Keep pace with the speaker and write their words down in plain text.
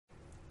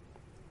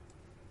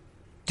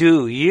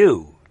do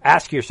you,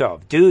 ask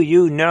yourself, do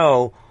you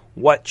know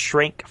what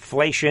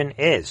shrinkflation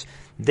is?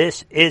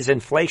 This is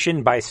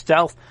inflation by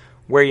stealth,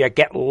 where you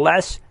get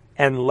less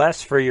and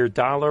less for your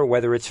dollar,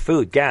 whether it's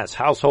food, gas,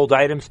 household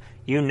items,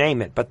 you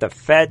name it. But the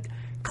Fed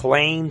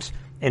claims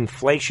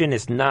inflation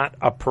is not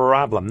a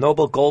problem.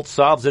 Noble Gold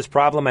solves this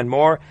problem and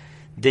more.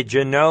 Did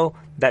you know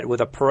that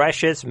with a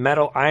precious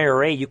metal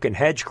IRA, you can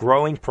hedge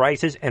growing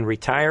prices and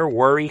retire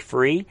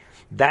worry-free?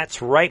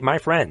 That's right, my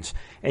friends.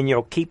 And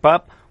you'll keep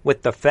up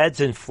with the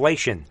Fed's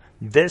inflation.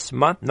 This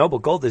month, Noble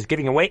Gold is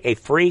giving away a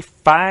free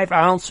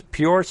 5-ounce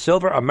pure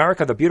silver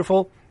America the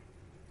Beautiful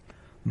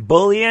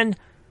bullion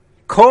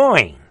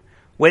coin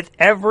with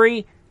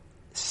every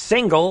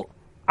single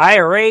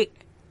IRA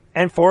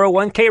and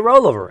 401k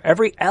rollover,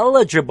 every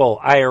eligible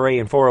IRA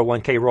and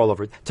 401k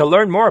rollover. To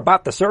learn more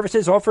about the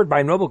services offered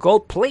by Noble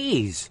Gold,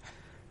 please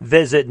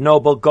visit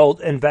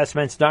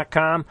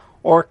noblegoldinvestments.com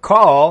or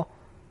call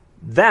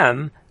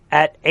them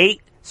at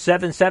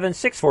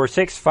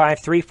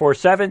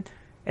 877-646-5347.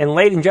 And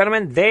ladies and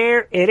gentlemen,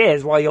 there it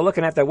is. While you're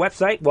looking at the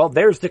website, well,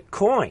 there's the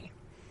coin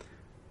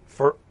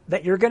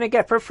that you're going to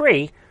get for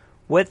free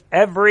with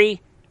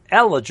every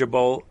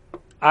eligible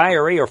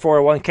IRA or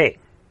 401k.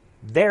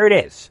 There it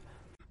is.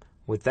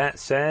 With that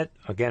said,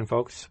 again,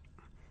 folks,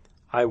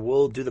 I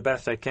will do the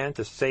best I can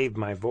to save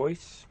my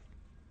voice.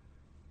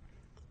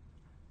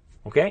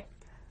 Okay?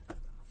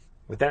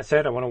 With that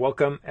said, I want to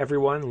welcome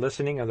everyone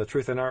listening on the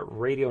Truth and Art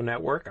Radio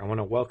Network. I want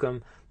to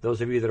welcome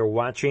those of you that are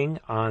watching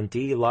on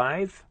D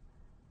Live,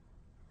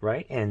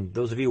 right? And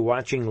those of you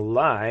watching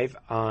live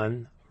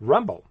on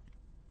Rumble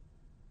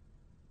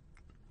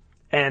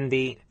and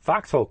the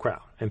Foxhole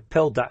crowd and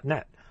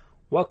Pill.net.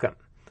 Welcome.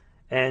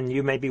 And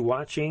you may be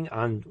watching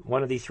on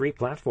one of these three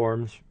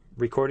platforms,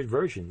 recorded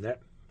version.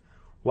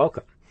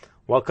 Welcome.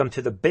 Welcome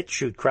to the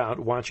BitChute crowd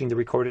watching the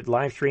recorded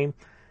live stream.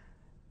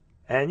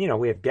 And,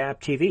 we have Gab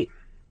TV.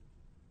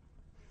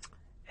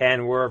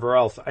 And wherever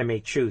else I may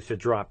choose to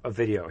drop a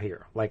video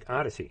here, like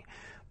Odyssey.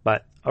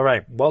 But, all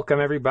right, welcome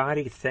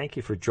everybody. Thank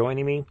you for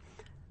joining me.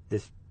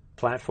 This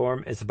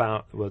platform is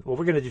about, what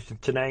we're going to do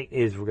tonight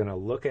is we're going to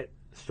look at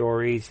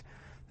stories.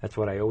 That's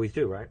what I always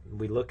do, right?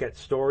 We look at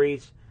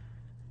stories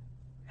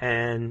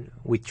and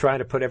we try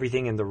to put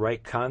everything in the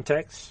right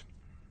context.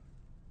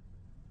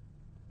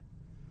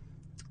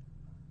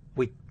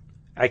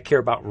 I care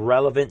about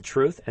relevant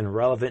truth and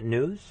relevant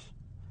news,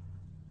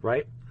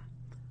 right?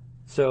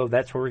 So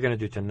that's what we're going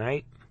to do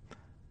tonight.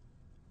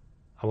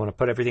 I want to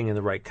put everything in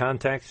the right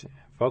context.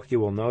 Folks, you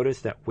will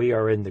notice that we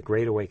are in the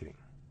Great Awakening.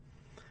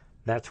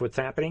 That's what's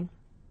happening.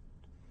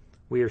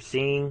 We are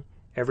seeing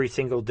every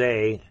single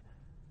day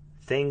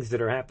things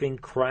that are happening,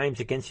 crimes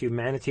against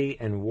humanity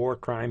and war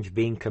crimes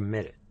being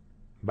committed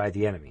by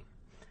the enemy.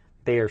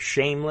 They are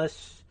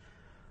shameless.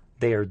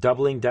 They are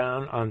tripling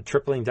down on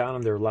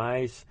their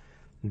lies.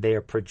 They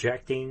are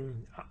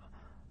projecting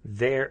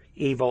their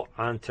evil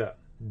onto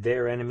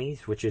their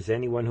enemies, which is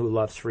anyone who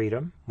loves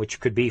freedom, which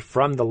could be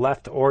from the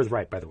left or the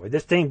right, by the way.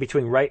 This thing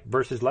between right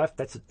versus left,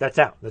 that's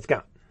out. That's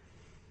gone.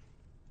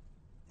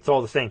 It's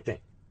all the same thing.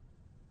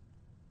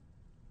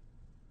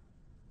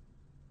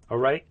 All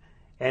right?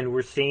 And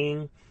we're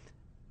seeing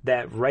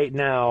that right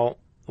now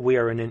we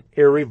are in an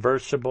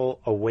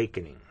irreversible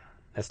awakening.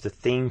 That's the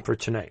theme for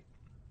tonight.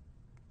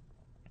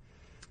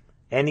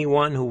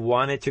 Anyone who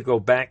wanted to go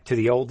back to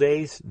the old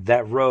days,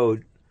 that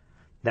road,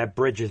 that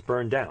bridge is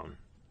burned down.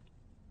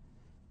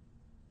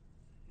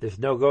 There's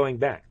no going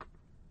back.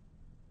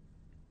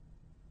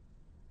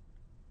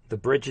 The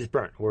bridge is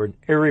burnt. We're an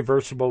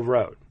irreversible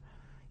road.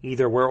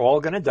 Either we're all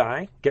going to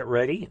die, get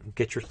ready,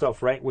 get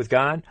yourself right with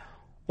God,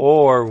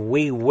 or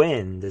we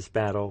win this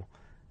battle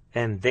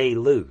and they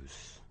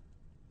lose.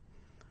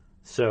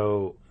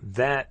 So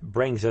that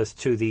brings us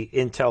to the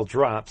intel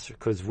drops,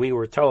 because we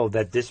were told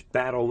that this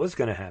battle was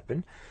going to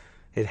happen.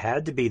 It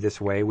had to be this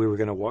way. We were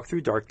going to walk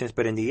through darkness,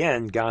 but in the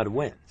end, God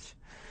wins.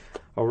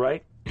 All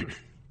right?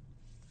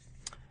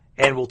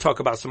 And we'll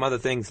talk about some other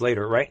things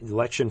later, right?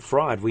 Election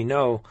fraud. We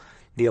know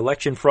the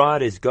election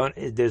fraud is going.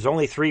 There's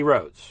only three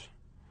roads.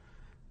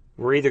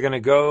 We're either going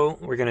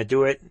to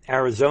do it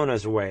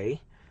Arizona's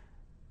way,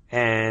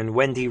 and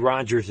Wendy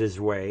Rogers'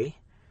 way,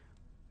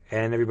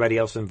 and everybody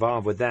else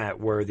involved with that,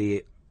 where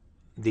the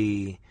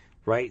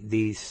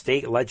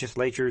state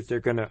legislatures, they're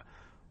going to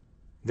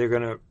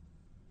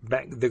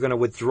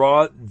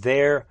withdraw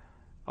their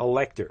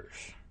electors,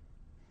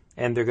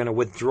 and they're going to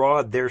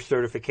withdraw their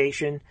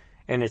certification,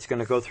 and it's going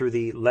to go through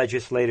the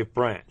legislative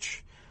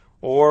branch.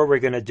 Or we're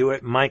going to do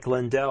it Mike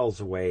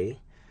Lindell's way,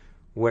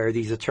 where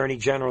these attorney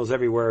generals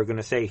everywhere are going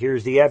to say,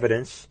 here's the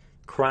evidence,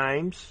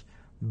 crimes,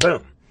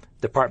 boom.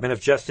 Department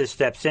of Justice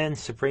steps in,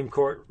 Supreme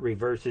Court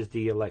reverses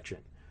the election.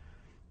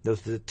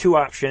 Those are the two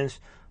options.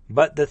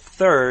 But the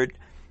third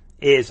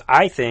is,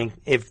 I think,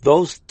 if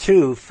those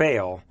two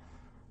fail,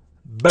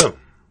 boom.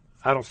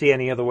 I don't see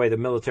any other way the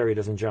military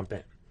doesn't jump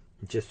in.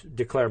 Just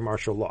declare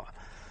martial law.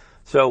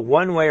 So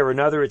one way or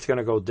another, it's going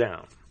to go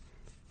down.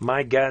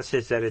 My guess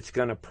is that it's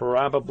going to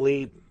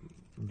probably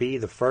be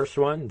the first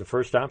one, the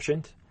first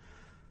option.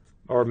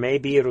 or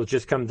maybe it'll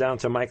just come down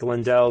to Michael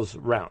Lindell's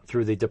route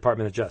through the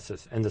Department of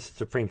Justice and the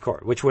Supreme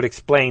Court, which would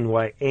explain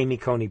why Amy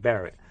Coney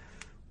Barrett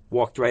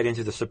walked right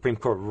into the Supreme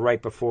Court right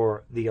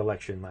before the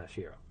election last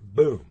year.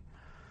 Boom.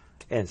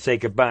 And say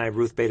goodbye,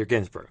 Ruth Bader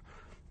Ginsburg.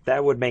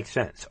 That would make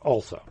sense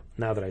also,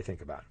 now that I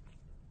think about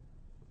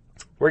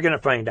it. We're going to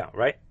find out,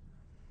 right?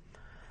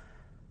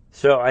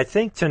 So I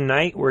think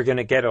tonight we're going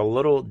to get a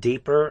little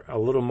deeper, a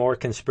little more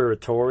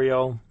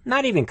conspiratorial.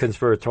 Not even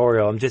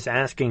conspiratorial. I'm just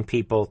asking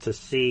people to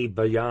see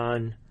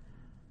beyond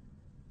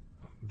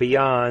the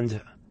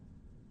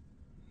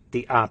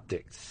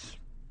optics.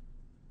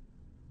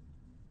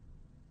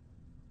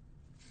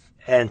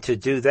 And to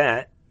do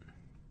that,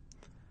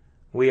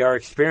 we are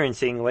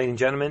experiencing, ladies and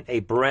gentlemen, a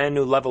brand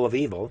new level of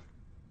evil.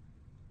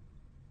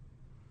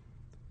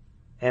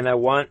 And I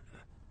want,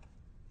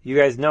 you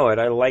guys know it,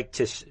 I like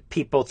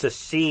people to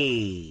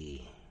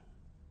see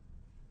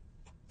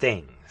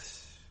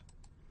things.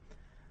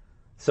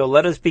 So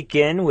let us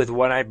begin with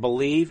what I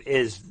believe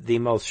is the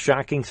most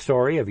shocking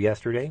story of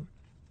yesterday.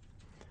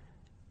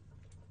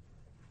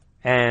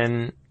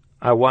 And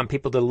I want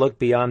people to look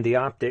beyond the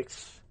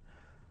optics.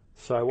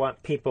 So I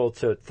want people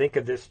to think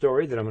of this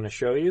story that I'm going to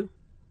show you.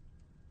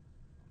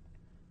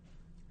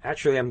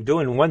 Actually, I'm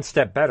doing one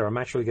step better. I'm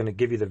actually going to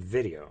give you the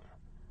video.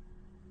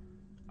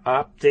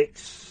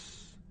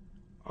 Optics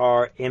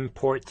are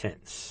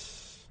important.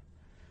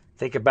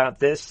 Think about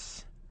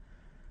this.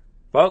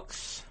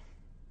 Folks,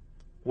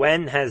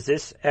 when has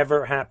this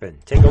ever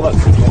happened? Take a look.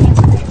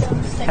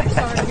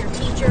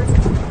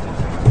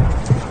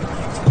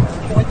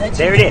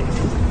 There it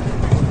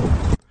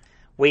is.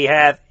 We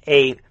have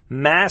a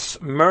mass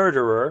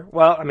murderer.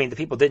 Well, I mean, the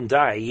people didn't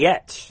die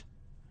yet.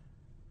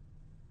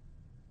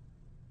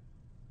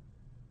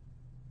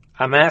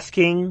 I'm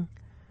asking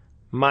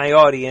my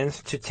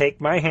audience to take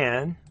my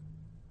hand.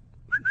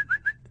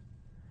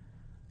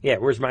 Yeah,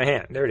 where's my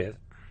hand? There it is.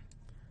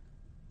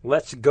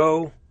 Let's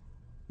go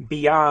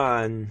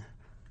beyond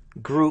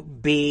Group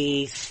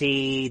B,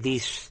 C,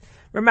 these.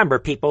 Remember,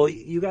 people,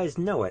 you guys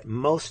know it.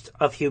 Most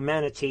of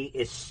humanity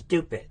is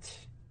stupid.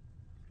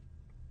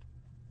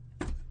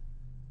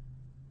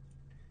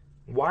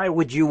 Why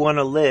would you want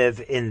to live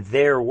in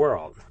their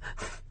world?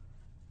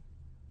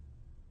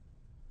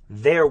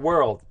 Their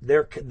world,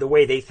 the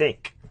way they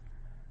think.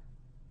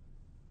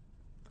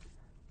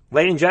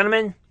 Ladies and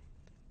gentlemen,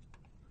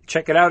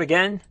 check it out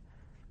again.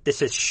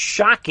 This is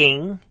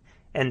shocking,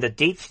 and the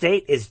deep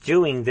state is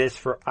doing this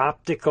for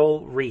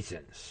optical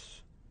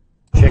reasons.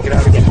 Check it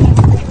out again.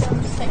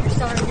 Say you're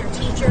sorry to your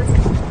teacher.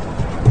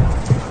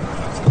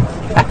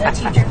 The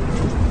teacher.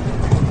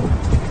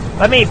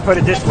 Let me put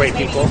it this way,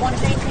 people. You want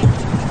to say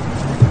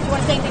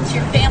anything to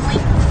your family?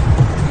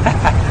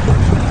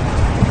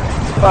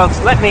 Folks,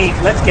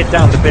 let's get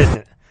down to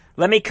business.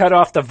 Let me cut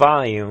off the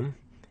volume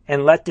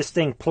and let this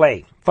thing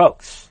play.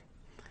 Folks,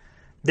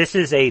 this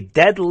is a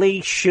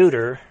deadly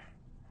shooter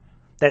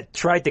that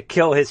tried to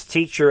kill his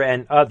teacher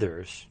and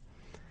others.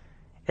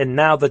 And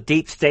now the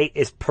deep state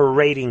is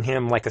parading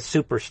him like a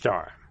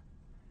superstar.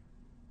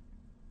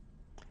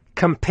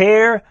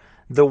 Compare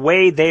the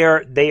way they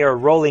are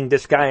rolling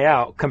this guy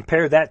out.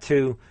 Compare that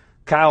to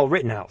Kyle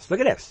Rittenhouse. Look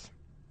at this.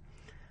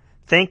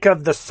 Think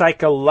of the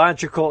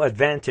psychological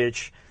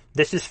advantage.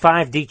 This is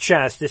 5D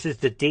chess. This is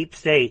the deep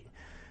state.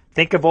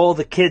 Think of all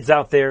the kids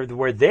out there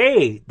where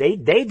they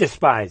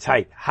despise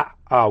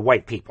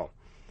white people.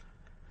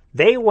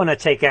 They want to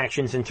take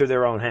actions into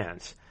their own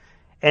hands.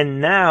 And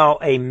now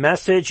a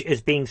message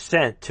is being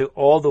sent to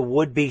all the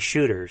would-be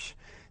shooters.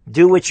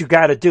 Do what you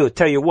got to do.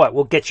 Tell you what,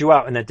 we'll get you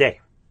out in a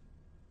day.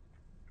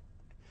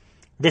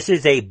 This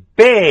is a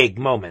big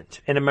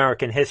moment in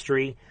American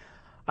history.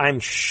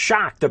 I'm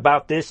shocked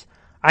about this.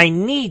 I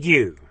need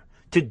you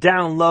to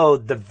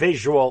download the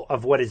visual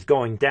of what is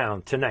going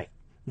down tonight.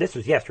 This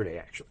was yesterday,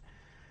 actually.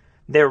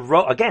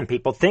 Again,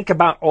 people, think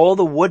about all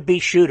the would-be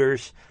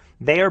shooters.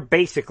 They are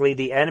basically,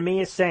 the enemy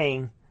is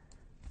saying,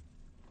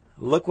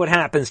 look what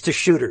happens to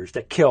shooters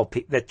that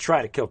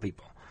try to kill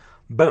people.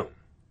 Boom.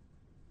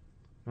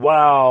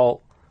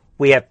 While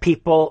we have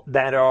people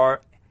that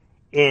are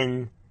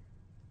in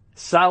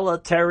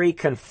solitary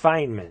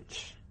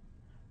confinement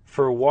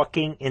for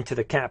walking into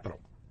the Capitol.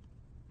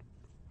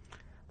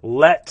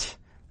 Let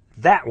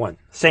that one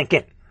sink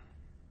in.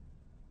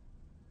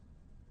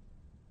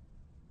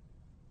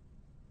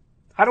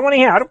 I don't want to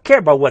hear. I don't care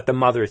about what the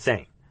mother is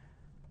saying.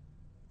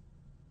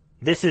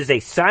 This is a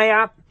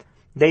psyop.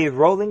 They're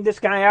rolling this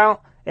guy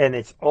out, and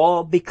it's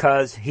all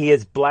because he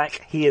is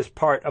black. He is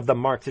part of the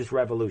Marxist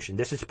revolution.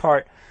 This is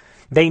part.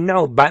 They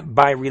know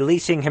by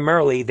releasing him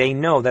early, they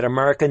know that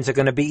Americans are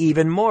going to be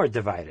even more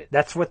divided.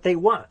 That's what they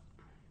want.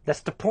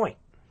 That's the point.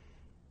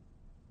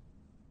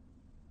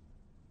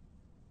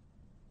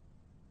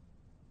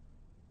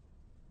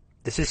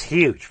 This is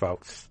huge,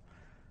 folks.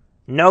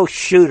 No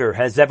shooter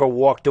has ever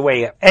walked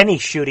away of any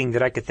shooting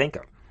that I could think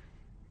of.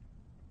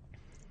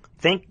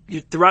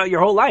 Think throughout your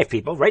whole life,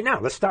 people. Right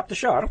now, let's stop the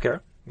show. I don't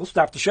care. We'll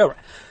stop the show.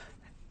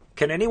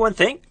 Can anyone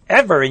think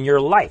ever in your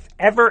life,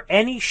 ever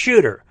any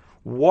shooter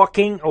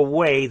walking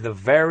away the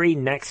very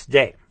next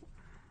day?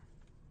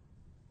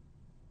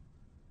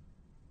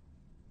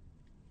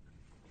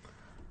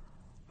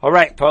 All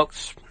right,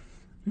 folks.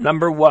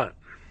 Number one,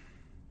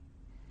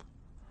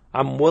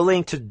 I'm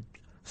willing to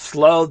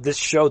slow this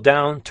show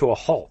down to a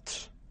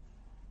halt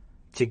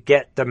to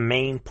get the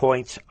main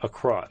points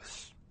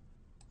across.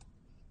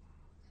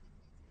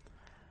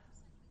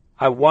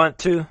 I want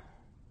to,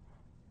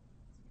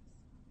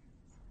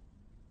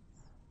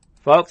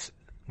 folks,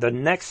 the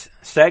next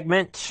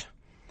segment,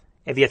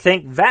 if you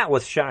think that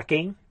was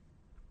shocking,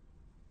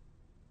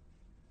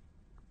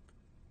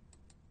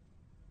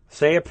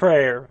 say a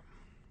prayer.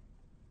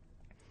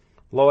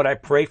 Lord, I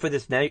pray for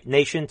this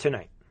nation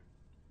tonight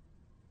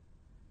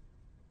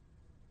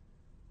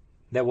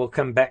that will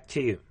come back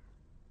to you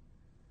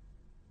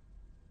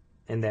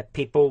and that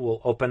people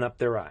will open up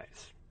their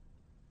eyes.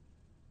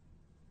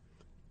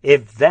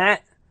 If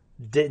that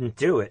didn't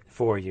do it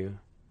for you,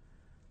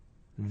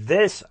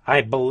 this,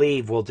 I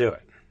believe, will do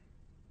it.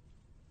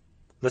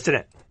 Listen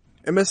in.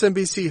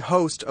 MSNBC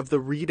host of The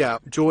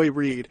Readout, Joy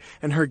Reid,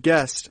 and her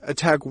guest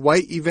attack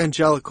white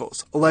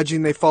evangelicals,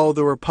 alleging they follow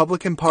the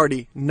Republican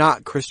Party,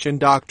 not Christian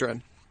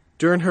doctrine.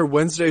 During her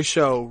Wednesday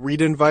show,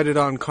 Reid invited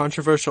on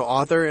controversial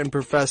author and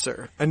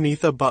professor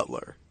Anitha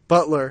Butler.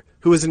 Butler,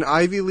 who is an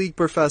Ivy League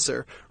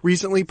professor,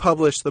 recently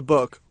published the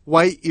book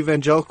White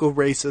Evangelical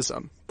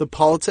Racism, The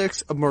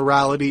Politics of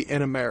Morality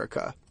in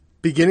America.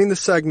 Beginning the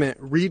segment,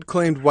 Reid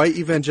claimed white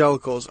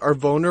evangelicals are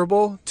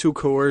vulnerable to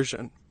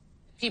coercion.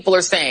 People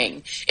are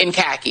saying in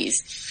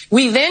khakis.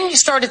 We then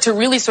started to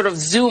really sort of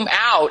zoom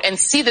out and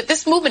see that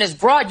this movement is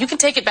broad. You can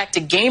take it back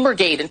to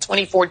Gamergate in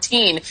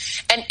 2014,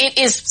 and it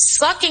is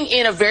sucking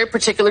in a very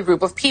particular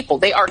group of people.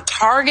 They are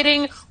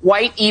targeting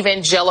white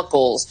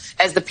evangelicals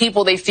as the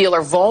people they feel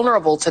are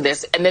vulnerable to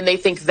this, and then they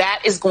think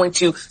that is going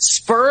to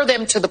spur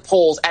them to the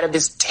polls out of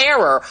this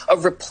terror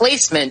of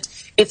replacement.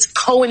 It's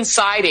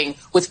coinciding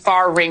with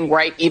far-right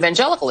right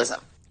evangelicalism.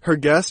 Her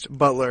guest,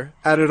 Butler,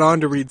 added on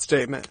to Reid's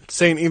statement,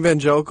 saying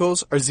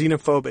evangelicals are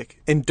xenophobic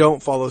and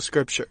don't follow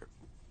Scripture.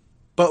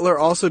 Butler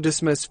also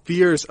dismissed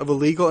fears of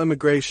illegal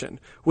immigration,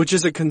 which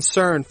is a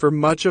concern for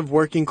much of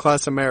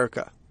working-class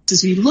America.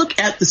 As you look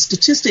at the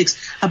statistics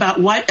about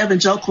white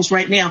evangelicals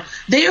right now,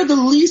 they are the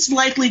least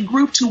likely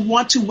group to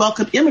want to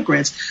welcome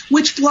immigrants,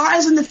 which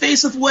flies in the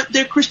face of what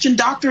their Christian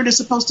doctrine is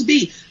supposed to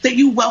be, that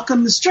you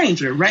welcome the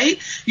stranger, right?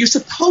 You're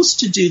supposed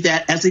to do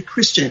that as a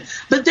Christian.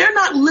 But they're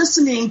not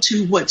listening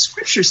to what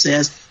Scripture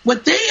says.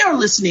 What they are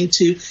listening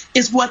to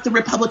is what the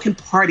Republican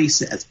Party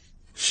says.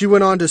 She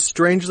went on to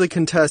strangely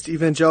contest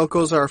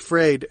evangelicals are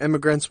afraid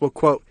immigrants will,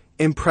 quote,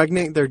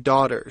 impregnate their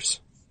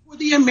daughters. For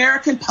the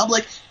American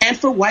public and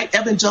for white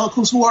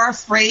evangelicals who are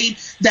afraid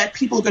that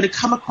people are going to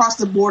come across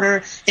the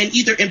border and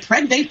either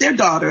impregnate their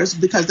daughters,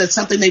 because that's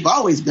something they've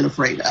always been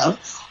afraid of,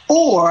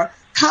 or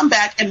come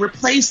back and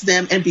replace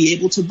them and be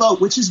able to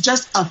vote, which is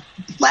just a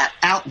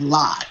flat-out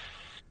lie.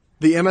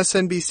 The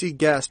MSNBC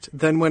guest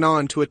then went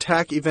on to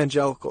attack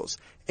evangelicals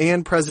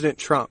and President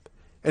Trump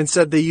and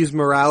said they use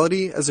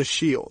morality as a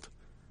shield.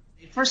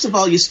 First of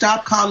all, you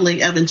stop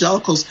coddling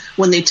evangelicals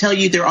when they tell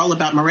you they're all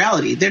about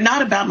morality. They're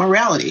not about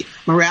morality.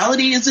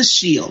 Morality is a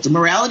shield.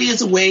 Morality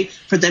is a way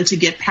for them to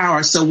get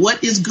power. So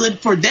what is good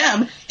for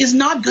them is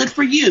not good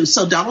for you.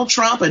 So Donald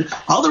Trump and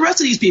all the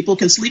rest of these people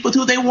can sleep with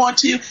who they want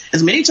to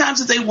as many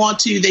times as they want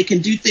to. They can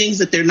do things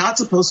that they're not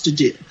supposed to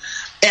do,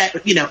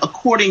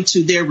 according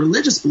to their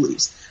religious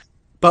beliefs.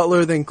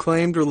 Butler then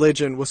claimed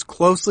religion was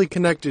closely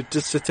connected to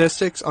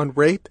statistics on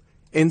rape,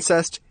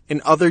 incest, and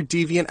other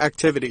deviant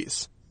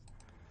activities.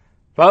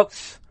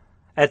 Folks,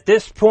 at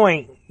this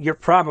point, you're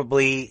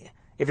probably,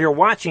 if you're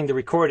watching the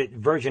recorded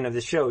version of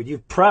the show,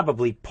 you've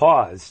probably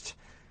paused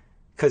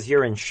because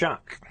you're in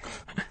shock.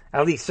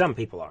 At least some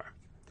people are.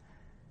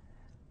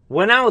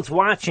 When I was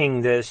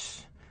watching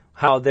this,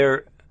 how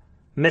they're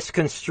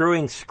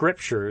misconstruing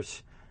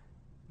scriptures,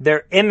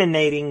 they're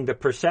emanating the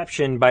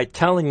perception by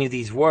telling you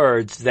these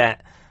words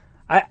that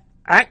I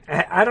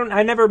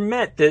never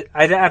met that.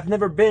 I've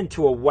never been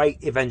to a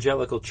white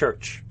evangelical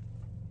church.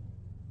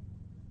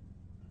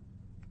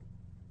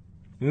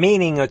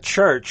 Meaning a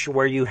church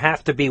where you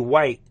have to be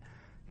white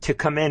to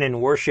come in and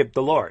worship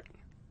the Lord.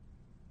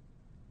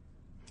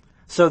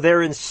 So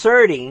they're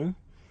inserting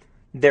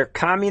their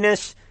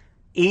communist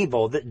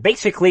evil.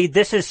 Basically,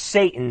 this is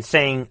Satan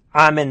saying,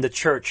 I'm in the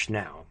church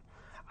now.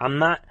 I'm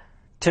not,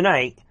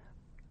 tonight,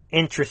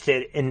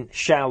 interested in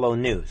shallow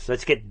news.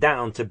 Let's get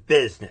down to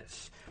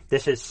business.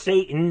 This is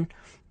Satan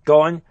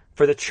going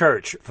for the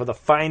church, for the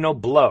final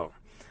blow.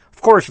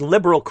 Of course,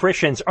 liberal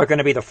Christians are going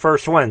to be the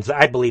first ones,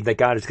 I believe, that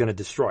God is going to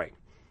destroy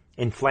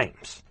in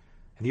flames.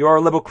 If you are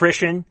a liberal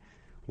Christian,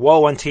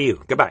 woe unto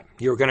you. Goodbye.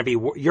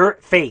 Your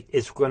fate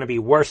is going to be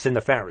worse than the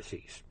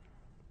Pharisees.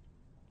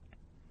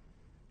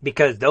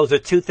 Because those are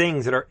two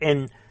things that are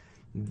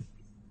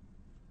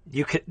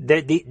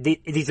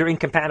these are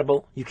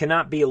incompatible. You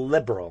cannot be a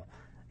liberal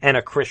and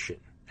a Christian.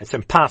 It's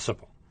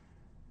impossible.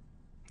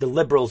 The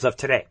liberals of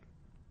today.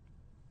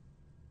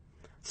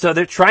 So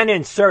they're trying to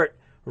insert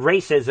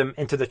racism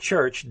into the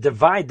church,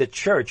 divide the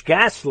church,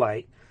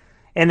 gaslight,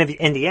 and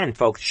in the end,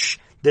 folks,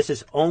 this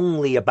is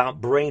only about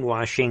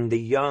brainwashing the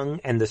young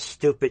and the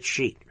stupid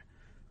sheep.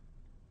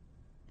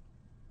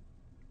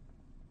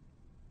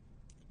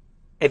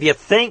 If you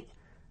think,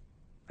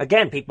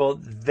 again, people,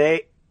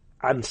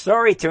 I'm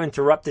sorry to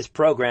interrupt this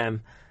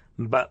program,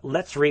 but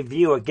let's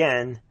review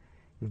again.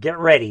 Get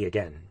ready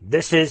again.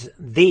 This is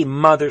the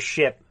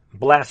Mothership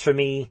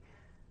Blasphemy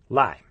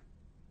Live.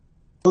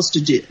 Supposed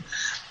to do,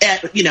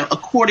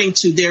 according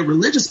to their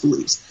religious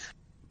beliefs.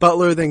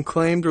 Butler then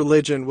claimed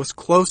religion was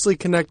closely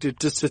connected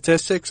to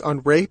statistics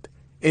on rape,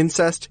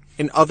 incest,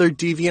 and other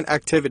deviant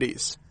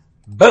activities.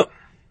 Boom.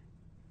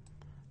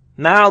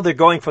 Now they're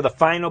going for the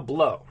final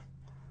blow.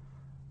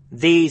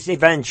 These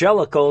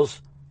evangelicals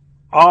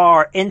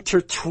are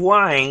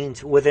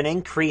intertwined with an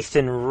increase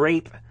in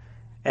rape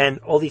and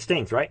all these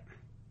things, right?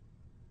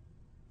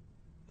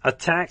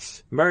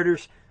 Attacks,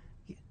 murders.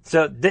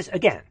 So this,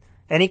 again,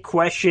 any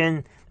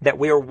question that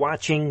we are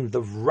watching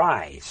the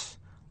rise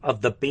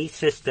of the beast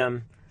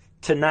system,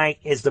 tonight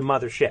is the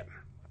mothership.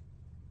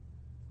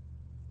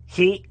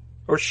 He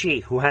or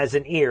she who has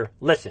an ear,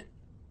 listen.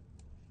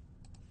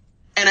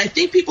 And I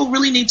think people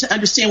really need to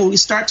understand when we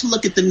start to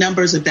look at the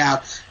numbers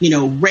about,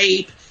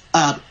 rape,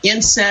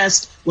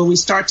 incest, when we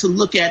start to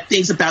look at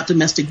things about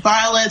domestic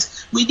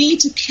violence, we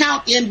need to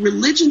count in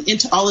religion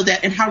into all of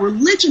that and how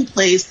religion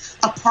plays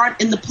a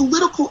part in the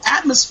political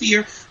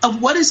atmosphere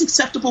of what is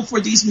acceptable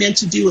for these men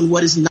to do and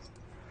what is not.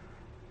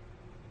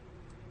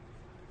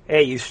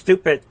 Hey, you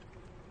stupid.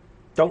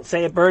 Don't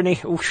say it, Bernie.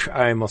 Oof,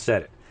 I almost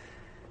said it.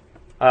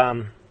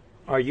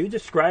 Are you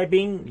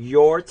describing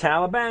your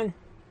Taliban?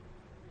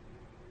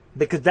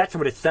 Because that's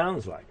what it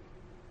sounds like.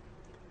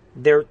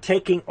 They're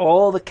taking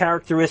all the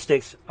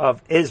characteristics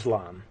of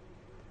Islam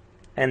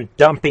and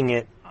dumping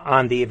it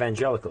on the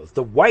evangelicals,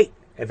 the white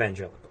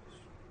evangelicals.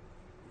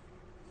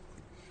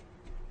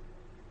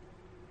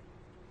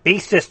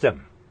 Beast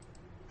system.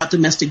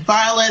 Domestic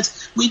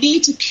violence, we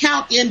need to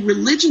count in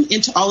religion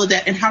into all of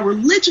that and how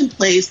religion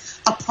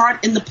plays a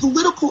part in the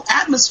political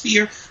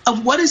atmosphere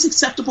of what is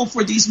acceptable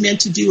for these men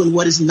to do and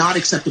what is not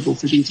acceptable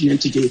for these men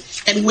to do.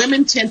 And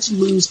women tend to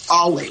lose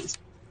always.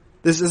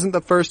 This isn't the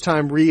first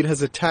time Reed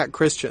has attacked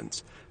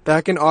Christians.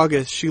 Back in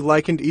August, she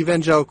likened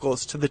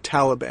evangelicals to the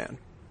Taliban.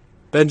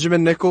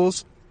 Benjamin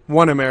Nichols,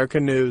 One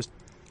American News.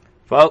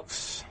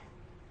 Folks,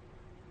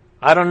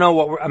 I don't know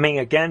what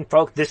again,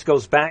 folks, this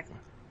goes back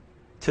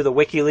to the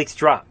WikiLeaks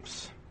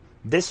drops.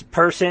 This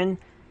person,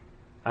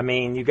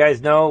 you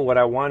guys know what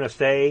I want to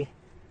say.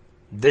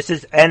 This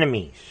is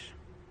enemies.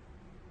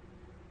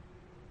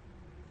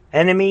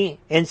 Enemy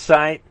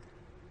inside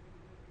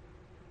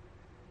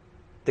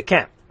the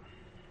camp.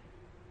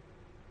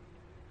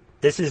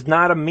 This is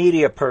not a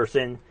media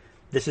person.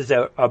 This is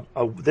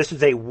this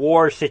is a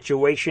war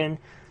situation.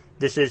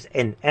 This is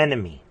an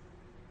enemy.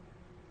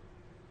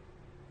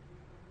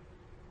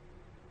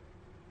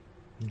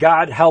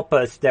 God help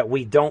us that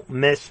we don't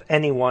miss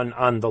anyone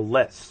on the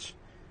list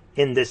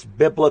in this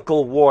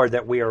biblical war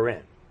that we are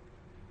in.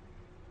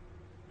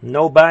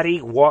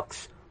 Nobody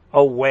walks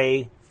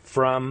away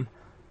from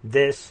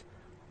this,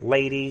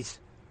 ladies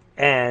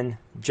and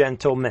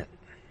gentlemen.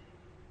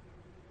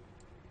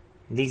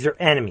 These are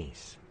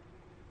enemies.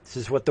 This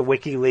is what the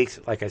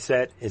WikiLeaks, like I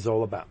said, is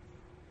all about.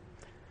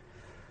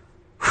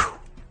 Whew.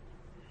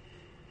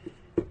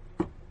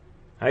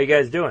 How you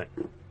guys doing?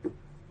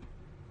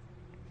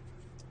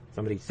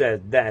 Somebody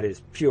said that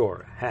is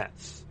pure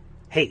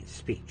hate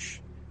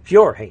speech.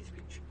 Pure hate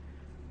speech.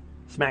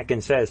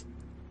 Smackin says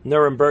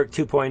Nuremberg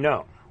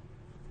 2.0.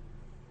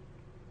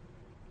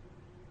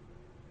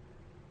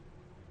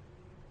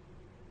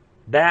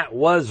 That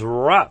was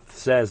rough,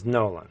 says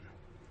Nolan.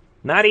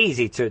 Not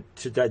easy to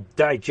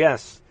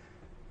digest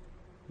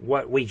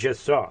what we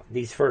just saw,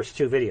 these first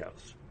two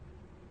videos.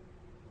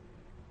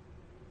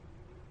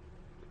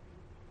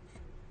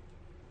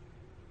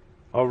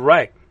 All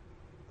right.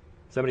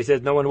 Somebody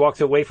says, no one walks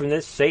away from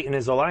this. Satan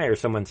is a liar,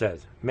 someone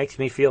says. Makes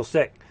me feel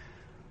sick.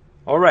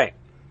 All right.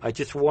 I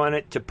just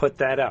wanted to put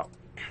that out.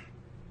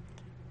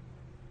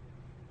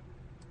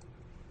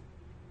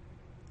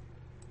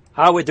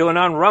 How we doing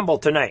on Rumble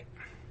tonight?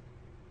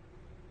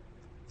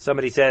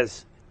 Somebody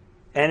says,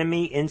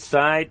 enemy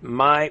inside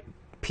my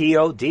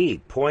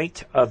POD,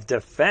 point of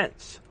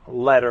defense,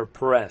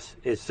 letterpress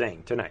is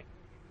saying tonight.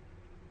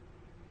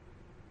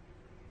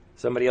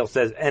 Somebody else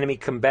says, enemy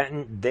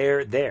combatant,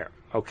 there.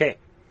 Okay.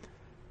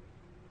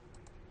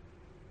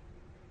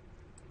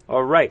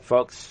 All right,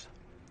 folks.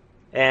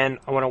 And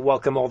I want to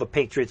welcome all the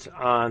patriots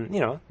on,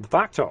 the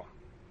Foxhole.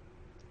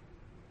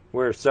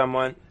 Where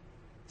someone,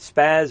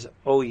 Spaz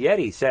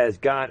Oyeti says,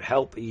 God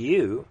help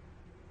you,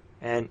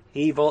 and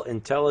evil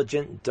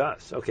intelligent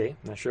dust. Okay,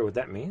 not sure what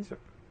that means.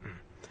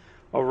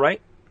 All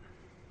right.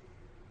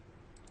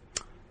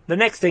 The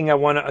next thing I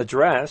want to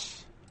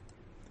address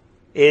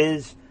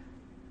is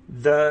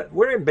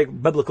we're in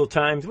big biblical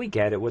times. We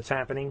get it, what's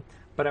happening.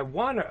 But I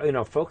want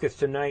to, focus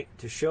tonight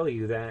to show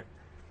you that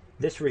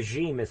this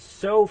regime is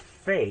so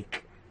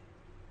fake.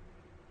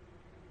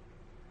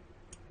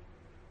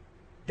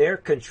 They're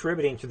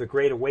contributing to the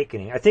Great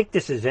Awakening. I think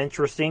this is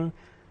interesting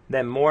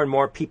that more and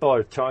more people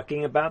are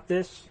talking about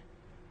this.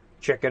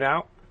 Check it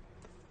out.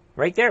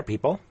 Right there,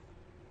 people.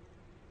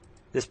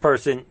 This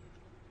person,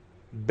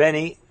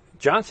 Benny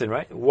Johnson,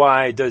 right?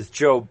 Why does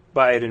Joe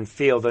Biden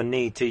feel the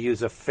need to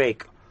use a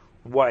fake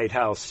White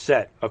House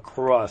set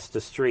across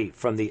the street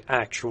from the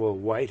actual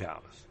White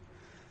House?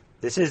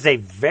 This is a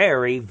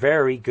very,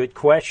 very good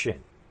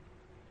question.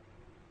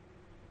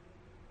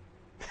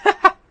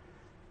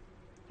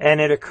 And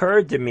it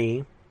occurred to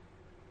me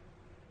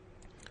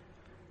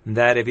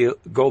that if you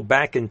go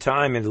back in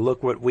time and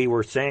look what we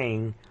were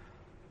saying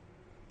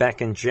back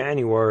in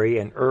January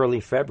and early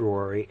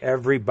February,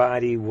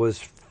 everybody was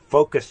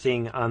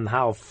focusing on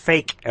how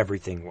fake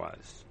everything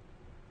was.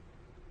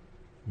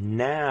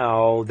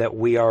 Now that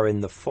we are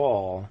in the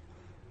fall,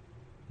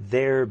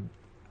 they're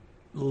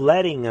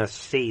letting us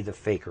see the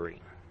fakery.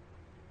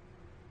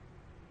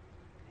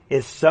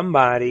 If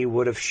somebody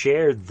would have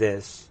shared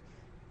this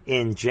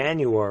in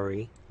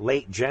January,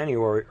 late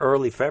January,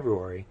 early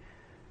February,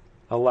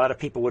 a lot of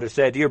people would have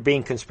said, you're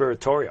being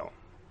conspiratorial.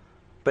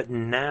 But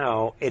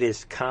now it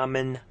is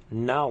common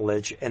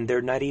knowledge, and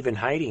they're not even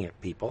hiding it,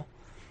 people.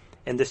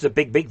 And this is a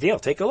big, big deal.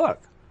 Take a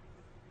look.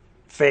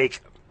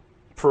 Fake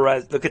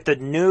look at the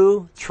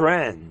new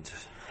trend.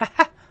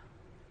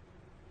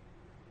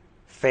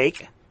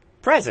 Fake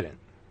president.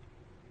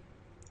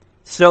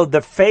 So the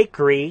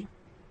fakery,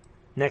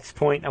 next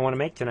point I want to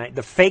make tonight,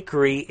 the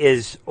fakery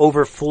is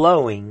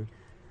overflowing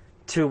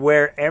to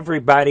where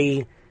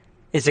everybody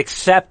is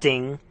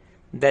accepting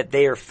that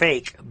they are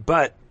fake,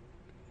 but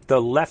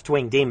the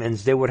left-wing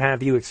demons, they would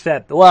have you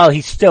accept, well,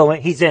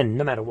 he's in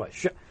no matter what.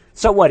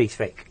 So what, he's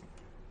fake.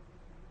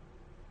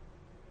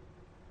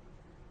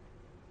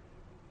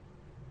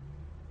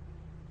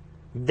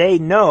 They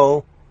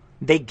know,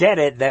 they get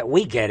it, that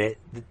we get it,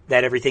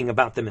 that everything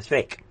about them is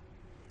fake.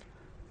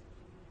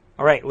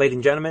 All right, ladies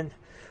and gentlemen,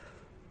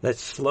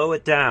 let's slow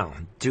it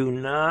down. Do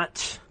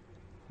not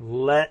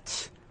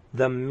let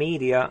the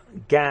media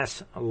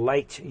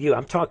gaslight you.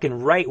 I'm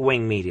talking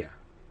right-wing media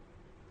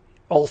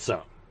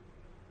also.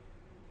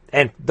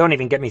 And don't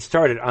even get me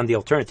started on the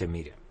alternative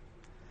media.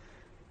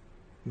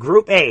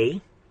 Group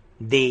A,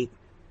 the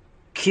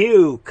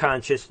Q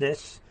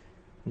consciousness,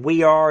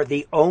 we are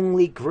the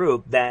only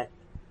group that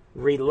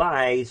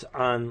relies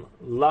on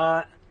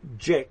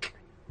logic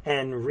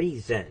and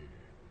reason.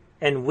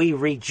 And we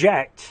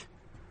reject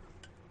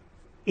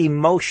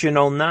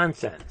emotional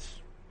nonsense.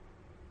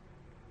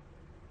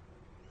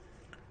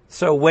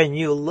 So when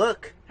you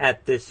look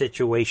at this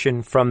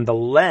situation from the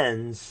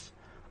lens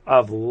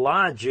of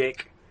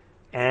logic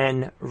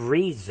and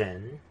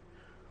reason,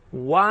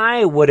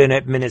 why would an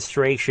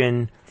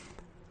administration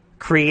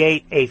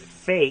create a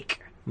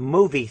fake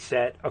movie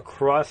set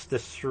across the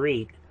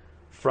street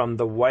from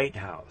the White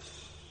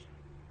House?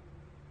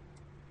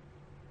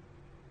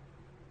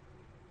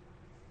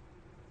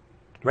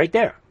 Right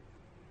there.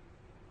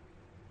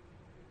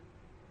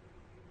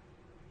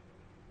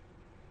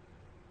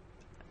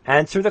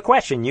 Answer the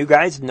question. You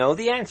guys know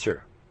the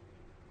answer.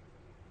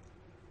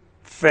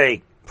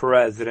 Fake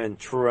president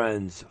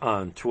trends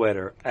on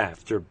Twitter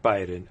after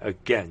Biden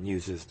again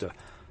uses the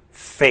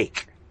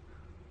fake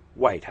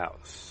White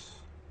House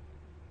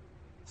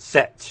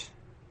set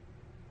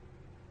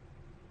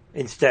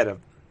instead of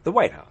the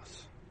White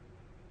House.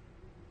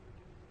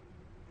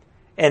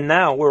 And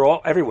now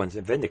everyone's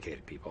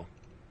vindicated, people.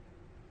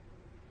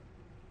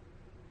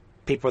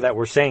 People that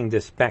were saying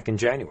this back in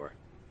January,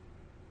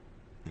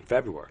 in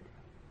February.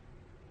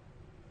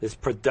 This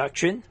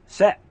production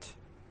set.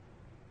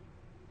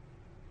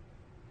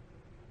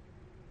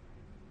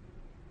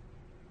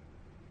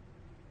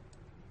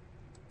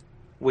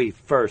 We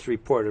first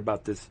reported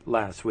about this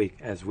last week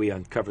as we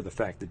uncovered the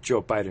fact that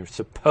Joe Biden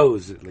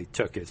supposedly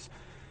took his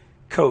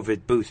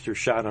COVID booster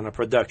shot on a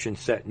production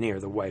set near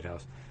the White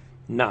House,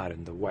 not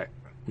in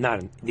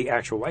the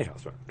actual White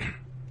House.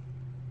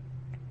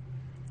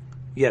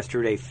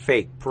 Yesterday,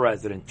 fake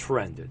president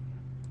trended.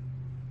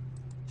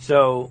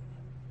 So,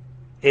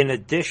 in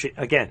addition,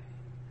 again,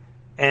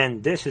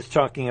 and this is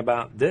talking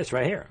about this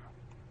right here.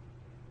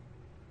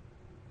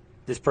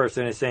 This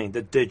person is saying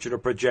the digital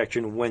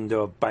projection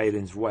window of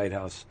Biden's White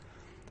House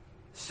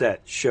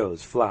set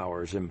shows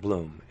flowers in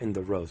bloom in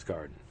the Rose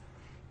Garden.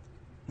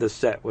 The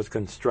set was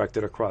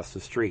constructed across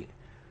the street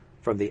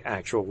from the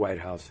actual White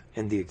House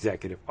in the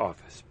executive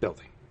office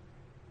building.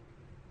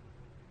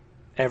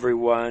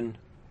 Everyone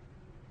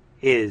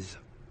is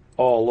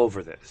all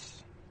over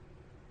this.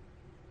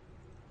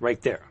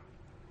 Right there.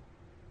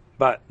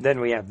 But then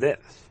we have this.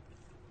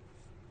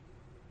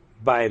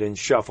 Biden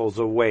shuffles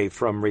away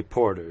from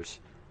reporters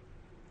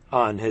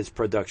on his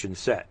production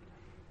set.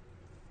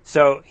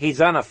 So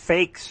he's on a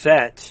fake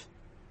set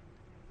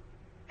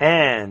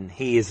and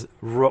he is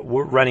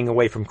running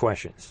away from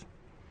questions.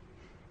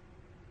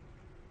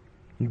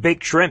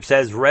 Big Shrimp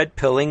says red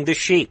pilling the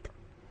sheep.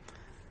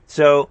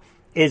 So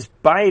is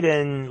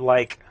Biden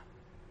like...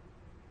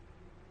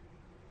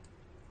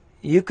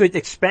 You could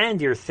expand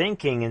your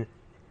thinking, and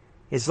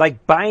it's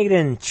like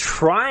Biden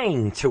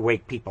trying to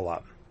wake people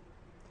up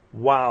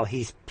while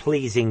he's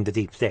pleasing the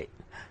deep state.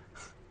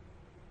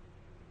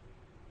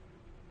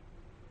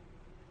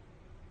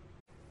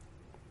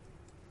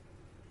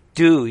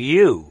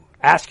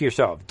 Ask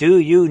yourself, do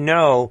you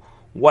know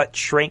what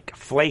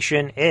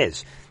shrinkflation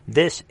is.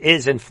 This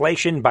is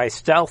inflation by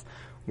stealth,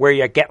 where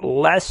you get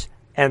less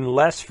and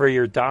less for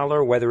your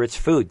dollar, whether it's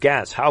food,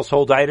 gas,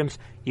 household items,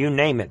 you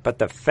name it. But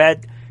the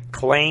Fed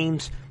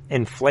claims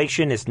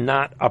inflation is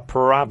not a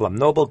problem.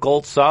 Noble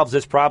Gold solves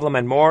this problem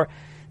and more.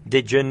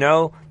 Did you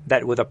know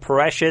that with a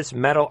precious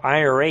metal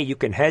IRA, you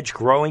can hedge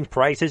growing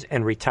prices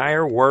and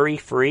retire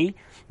worry-free?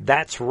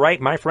 That's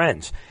right, my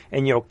friends.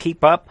 And you'll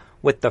keep up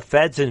with the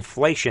Fed's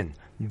inflation.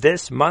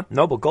 This month,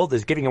 Noble Gold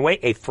is giving away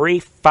a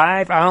free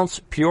 5-ounce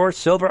pure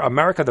silver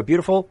America the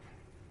Beautiful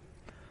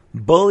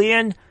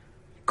bullion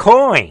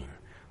coin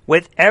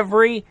with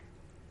every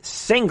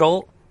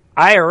single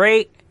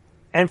IRA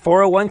and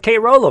 401k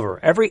rollover,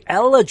 every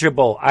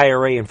eligible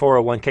IRA and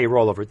 401k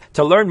rollover.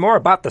 To learn more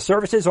about the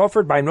services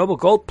offered by Noble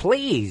Gold,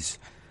 please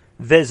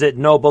visit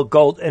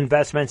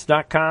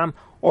noblegoldinvestments.com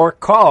or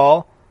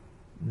call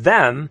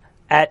them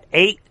at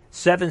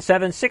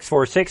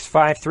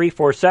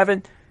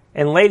 877-646-5347.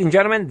 And ladies and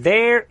gentlemen,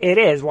 there it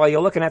is. While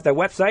you're looking at the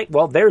website,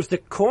 well, there's the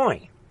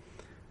coin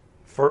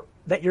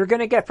that you're going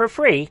to get for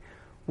free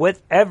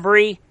with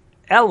every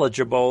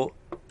eligible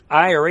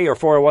IRA or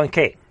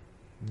 401k.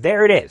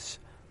 There it is.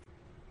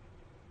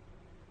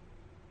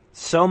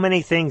 So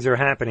many things are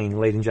happening,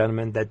 ladies and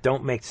gentlemen, that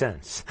don't make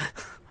sense.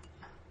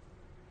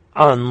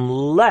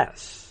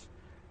 Unless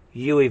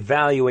you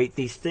evaluate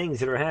these things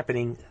that are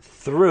happening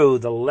through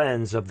the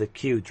lens of the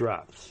Q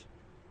drops.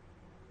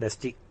 That's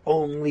the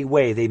only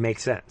way they make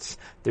sense.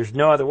 There's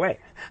no other way.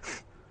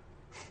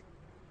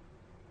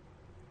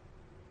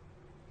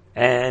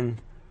 And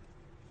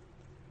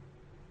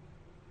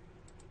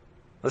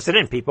listen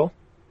in, people.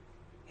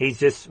 He's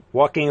just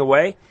walking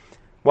away.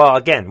 Well,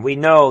 again, we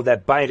know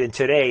that Biden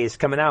today is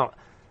coming out.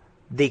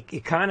 The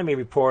economy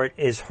report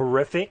is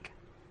horrific.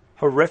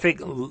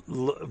 Record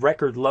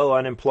low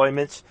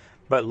unemployments.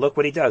 But look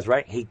what he does,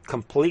 right? He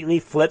completely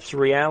flips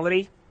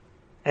reality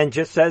and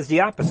just says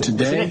the opposite.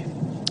 Today,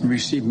 we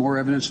received more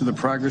evidence of the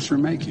progress we're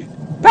making.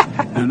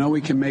 I know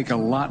we can make a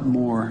lot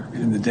more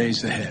in the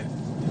days ahead.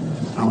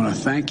 I want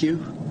to thank you,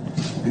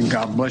 and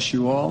God bless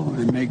you all,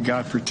 and may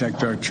God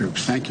protect our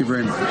troops. Thank you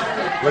very much.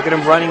 Look at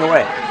him running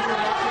away.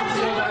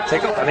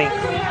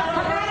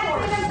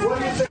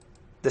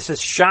 This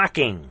is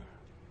shocking.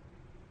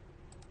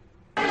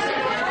 Look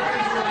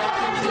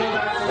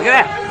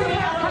at that.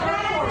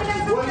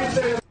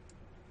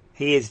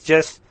 He is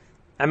just,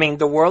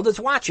 the world is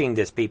watching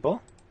this,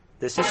 people.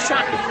 This is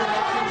shocking.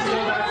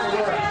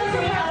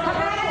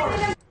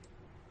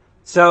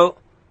 So,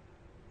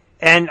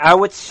 and I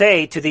would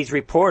say to these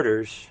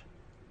reporters,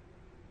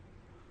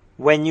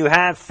 when you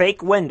have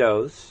fake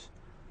windows,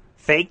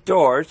 fake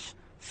doors,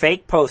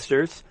 fake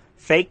posters,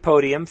 fake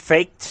podium,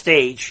 fake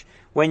stage,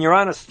 when you're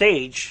on a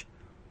stage,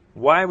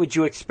 why would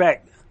you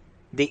expect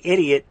the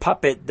idiot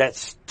puppet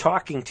that's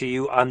talking to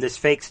you on this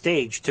fake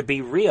stage to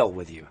be real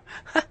with you?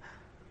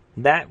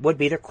 That would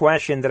be the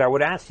question that I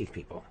would ask these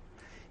people.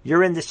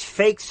 You're in this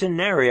fake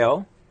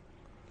scenario.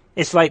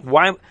 It's like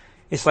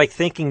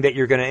thinking that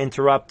you're going to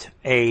interrupt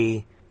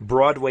a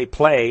Broadway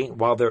play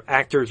while their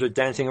actors are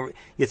dancing.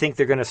 You think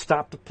they're going to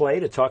stop the play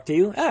to talk to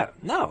you?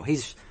 No,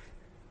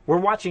 we're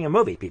watching a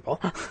movie,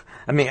 people.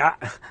 I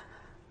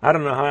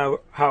don't know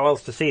how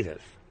else to see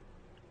this.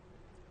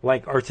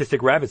 Like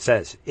Artistic Rabbit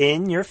says,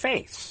 in your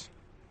face.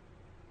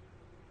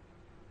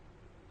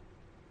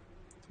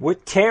 We're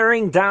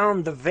tearing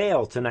down the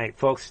veil tonight,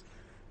 folks.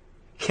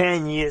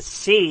 Can you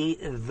see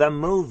the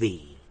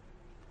movie?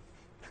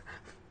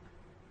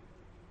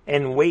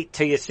 And wait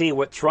till you see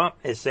what Trump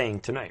is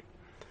saying tonight.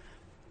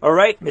 All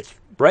right, it's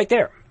right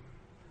there.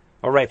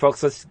 All right,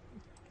 folks,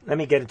 let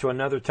me get into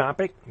another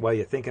topic while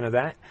you're thinking of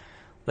that.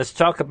 Let's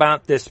talk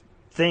about this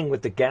thing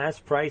with the gas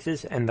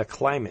prices and the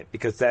climate,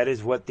 because that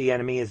is what the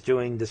enemy is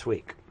doing this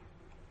week.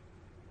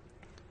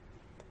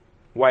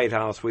 White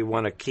House, we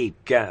want to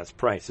keep gas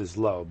prices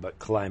low, but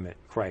climate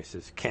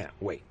crisis can't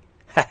wait.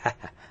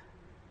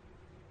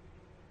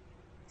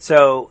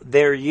 So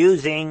they're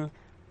using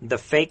the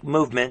fake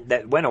movement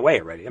that went away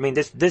already.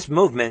 This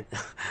movement,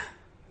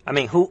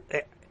 who,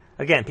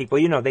 again, people,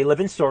 they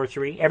live in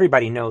sorcery.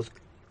 Everybody knows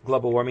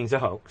global warming's a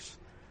hoax.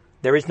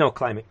 There is no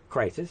climate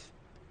crisis.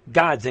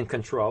 God's in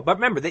control. But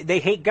remember, they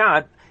hate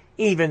God,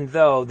 even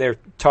though they're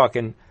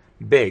talking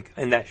big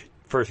in that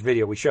first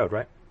video we showed,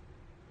 right?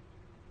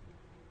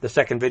 The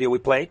second video we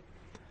played,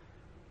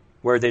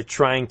 where they're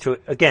trying to,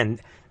 again,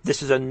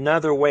 this is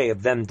another way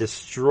of them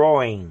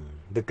destroying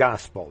the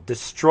gospel,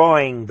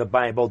 destroying the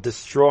Bible,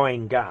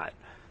 destroying God.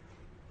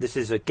 This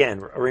is,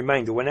 again, a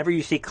reminder. Whenever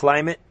you see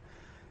climate,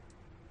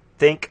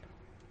 think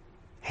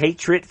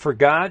hatred for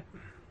God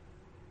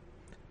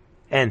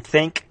and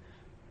think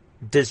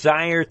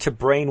desire to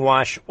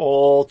brainwash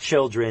all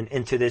children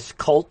into this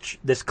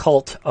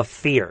cult of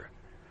fear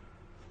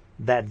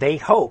that they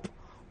hope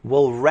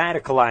will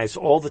radicalize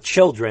all the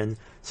children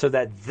so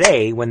that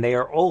they, when they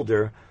are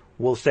older,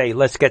 will say,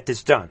 let's get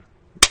this done.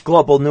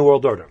 Global New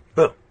World Order.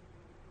 Boom.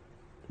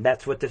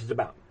 That's what this is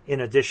about.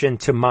 In addition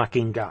to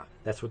mocking God.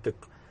 That's what the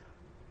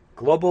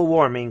global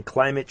warming,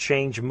 climate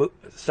change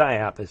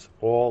psyop is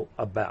all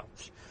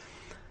about.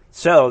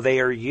 So they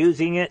are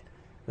using it.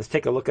 Let's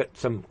take a look at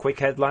some quick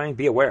headline.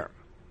 Be aware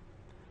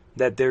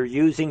that they're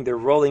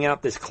rolling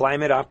out this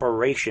climate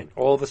operation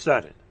all of a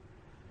sudden.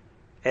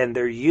 And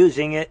they're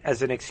using it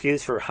as an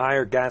excuse for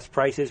higher gas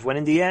prices, when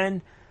in the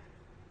end,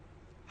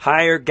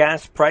 higher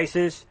gas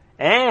prices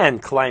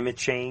and climate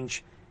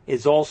change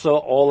is also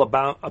all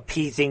about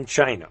appeasing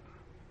China.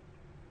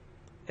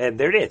 And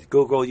there it is.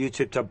 Google,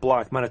 YouTube to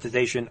block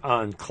monetization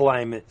on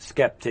climate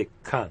skeptic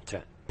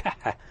content.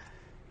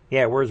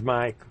 Yeah, where's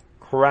my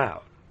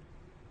crowd?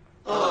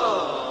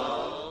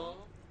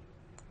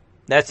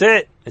 That's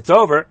it. It's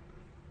over.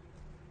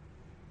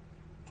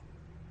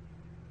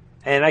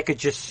 And I could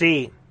just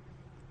see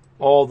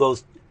all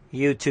those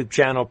YouTube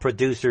channel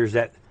producers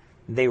that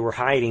they were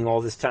hiding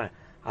all this time.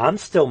 I'm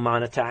still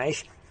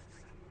monetized.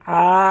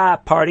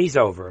 Party's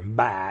over.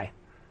 Bye.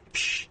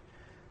 Psh.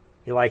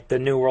 You like the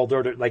New World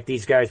Order, like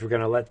these guys were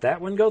going to let that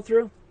one go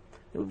through?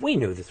 We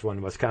knew this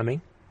one was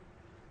coming.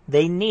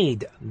 They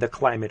need the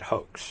climate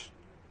hoax.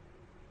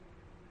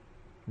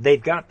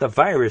 They've got the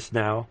virus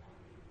now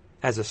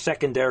as a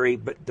secondary,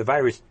 but the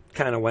virus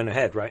kind of went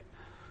ahead, right?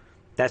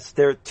 That's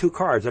their two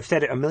cards. I've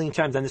said it a million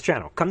times on this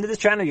channel. Come to this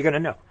channel, you're going to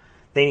know.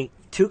 They need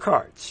two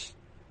cards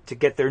to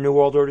get their New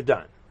World Order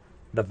done.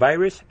 The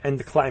virus and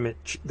the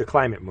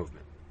climate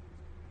movement.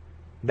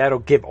 That'll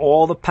give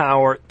all the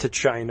power to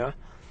China,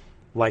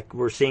 like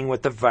we're seeing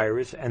with the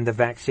virus and the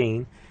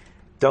vaccine.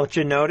 Don't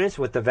you notice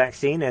with the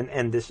vaccine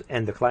and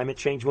the climate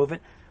change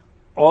movement,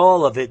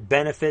 all of it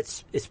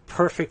benefits is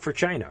perfect for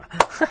China.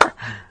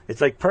 It's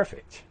like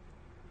perfect.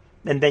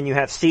 And then you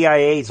have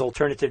CIA's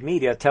alternative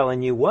media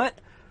telling you what?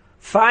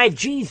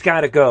 5G's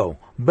got to go.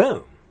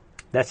 Boom.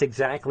 That's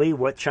exactly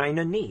what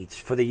China needs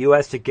for the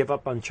U.S. to give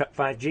up on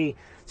 5G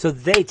so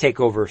they take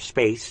over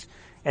space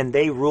and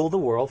they rule the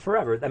world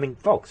forever. I mean,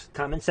 folks,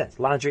 common sense,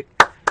 logic,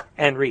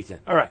 and reason.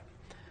 All right.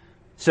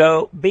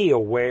 So be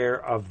aware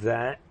of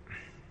that.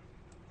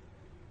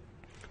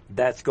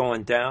 That's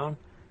going down.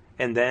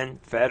 And then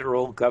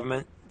federal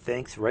government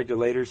thinks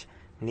regulators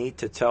need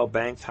to tell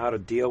banks how to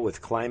deal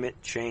with climate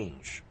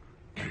change.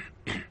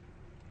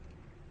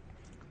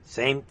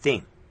 Same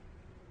theme.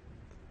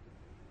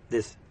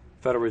 This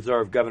Federal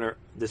Reserve Governor,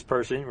 this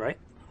person, right,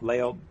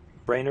 Lael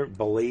Brainerd,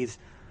 believes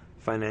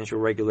financial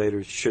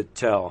regulators should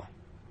tell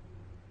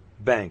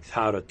banks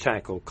how to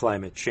tackle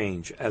climate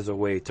change as a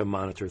way to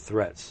monitor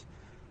threats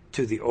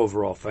to the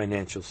overall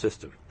financial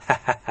system.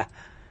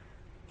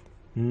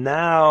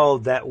 Now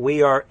that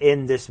we are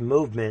in this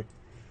movement,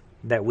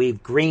 that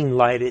we've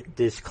green-lighted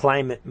this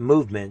climate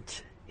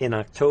movement in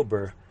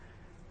October,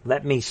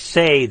 let me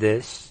say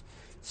this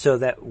so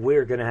that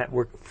we're going to have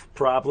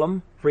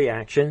problem,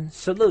 reaction,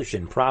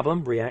 solution.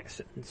 Problem,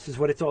 reaction. This is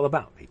what it's all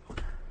about, people.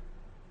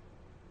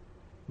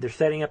 They're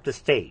setting up the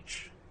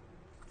stage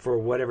for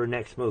whatever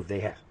next move they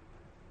have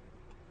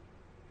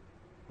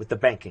with the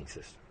banking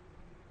system.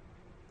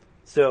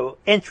 So,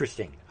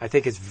 interesting. I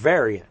think it's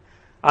very...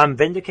 I'm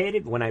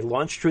vindicated. When I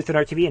launched Truth in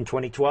RTV in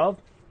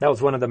 2012, that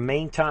was one of the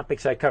main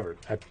topics I covered.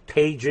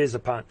 Pages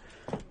upon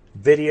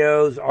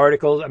videos,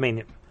 articles. I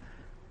mean,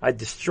 I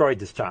destroyed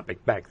this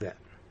topic back then.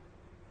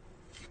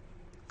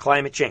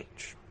 Climate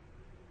change.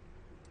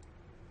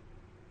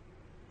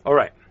 All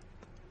right.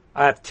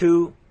 I have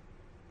two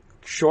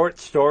short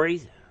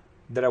stories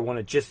that I want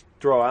to just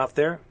throw out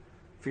there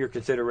for your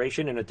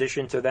consideration. In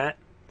addition to that,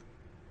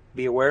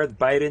 be aware that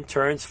Biden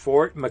turns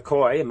Fort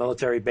McCoy, a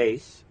military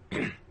base,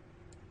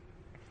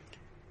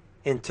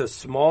 into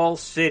small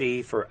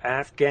city for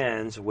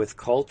Afghans with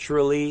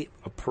culturally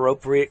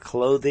appropriate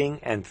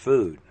clothing and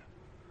food.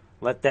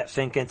 Let that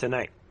sink in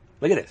tonight.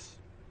 Look at this.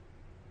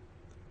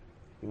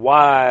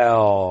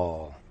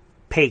 While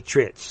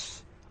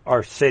patriots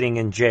are sitting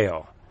in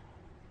jail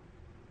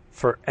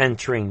for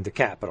entering the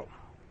Capitol.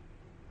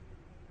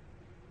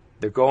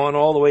 They're going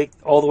all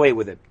the way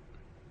with it.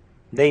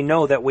 They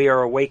know that we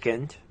are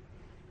awakened.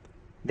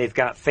 They've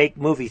got fake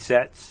movie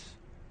sets.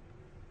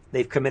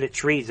 They've committed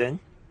treason.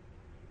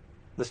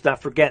 Let's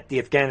not forget the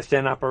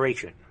Afghanistan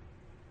operation.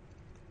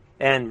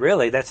 And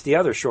really, that's the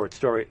other short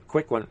story,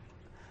 quick one.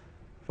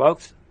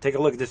 Folks, take a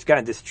look at this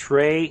guy, this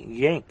Trey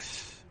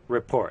Yanks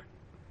report.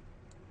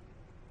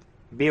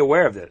 Be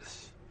aware of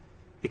this,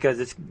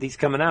 because these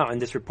coming out in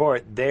this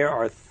report. There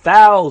are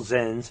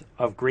thousands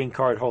of green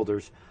card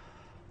holders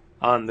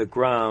on the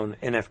ground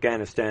in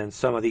Afghanistan.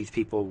 Some of these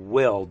people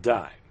will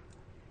die.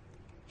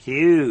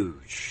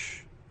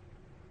 Huge.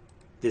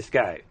 This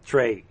guy,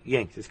 Trey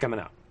Yanks, is coming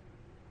out.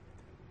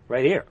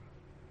 Right here.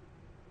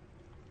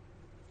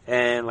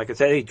 And like I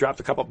said, he dropped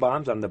a couple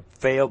bombs on the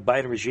failed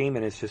Biden regime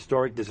and his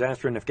historic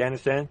disaster in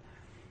Afghanistan.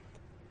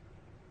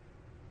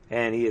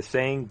 And he is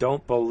saying,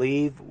 don't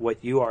believe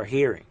what you are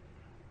hearing.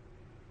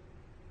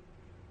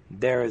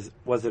 There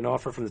was an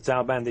offer from the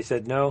Taliban. They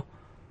said no.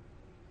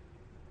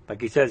 Like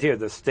he says here,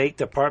 the State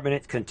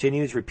Department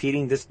continues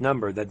repeating this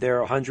number, that there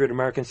are 100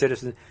 American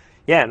citizens.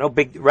 Yeah, no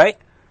big, right?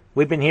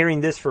 We've been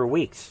hearing this for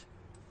weeks.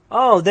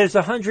 Oh, there's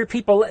 100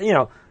 people,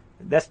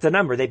 that's the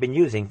number they've been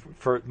using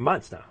for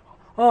months now.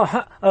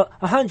 Oh,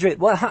 100.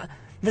 Well,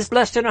 there's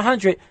less than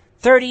 100.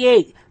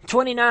 38.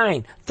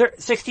 29,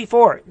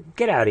 64.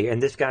 Get out of here.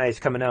 And this guy is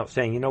coming out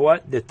saying, you know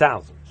what? There are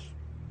thousands.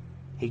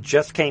 He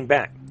just came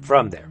back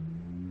from there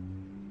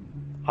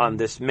on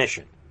this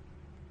mission.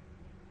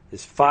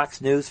 This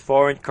Fox News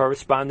foreign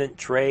correspondent,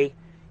 Trey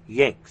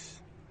Yingst.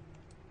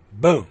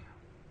 Boom.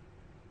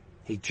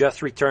 He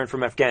just returned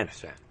from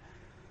Afghanistan.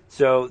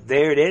 So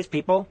there it is,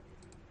 people.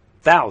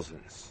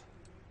 Thousands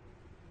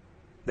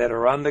that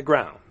are on the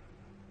ground.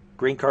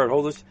 Green card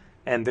holders,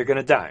 and they're going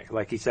to die,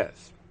 like he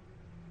says.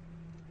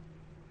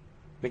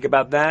 Think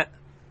about that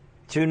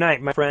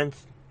tonight, my friends.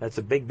 That's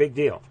a big, big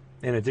deal,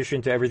 in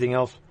addition to everything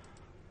else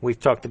we've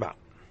talked about.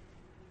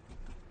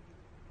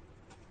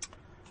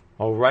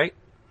 All right.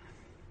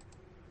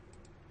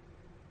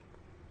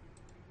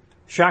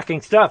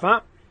 Shocking stuff,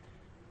 huh?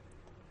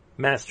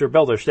 Master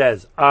Builder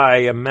says, I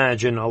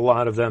imagine a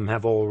lot of them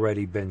have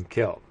already been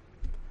killed.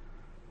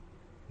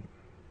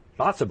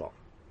 Possible.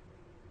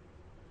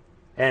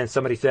 And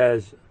somebody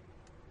says,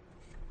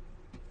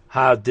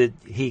 how did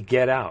he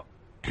get out?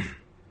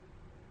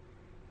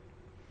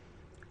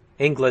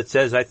 Inglet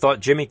says, I thought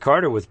Jimmy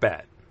Carter was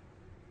bad.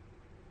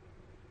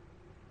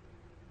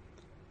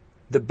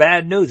 The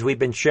bad news we've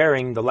been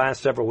sharing the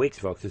last several weeks,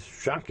 folks, is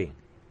shocking.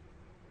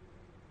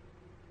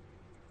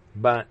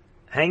 But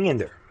hang in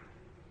there.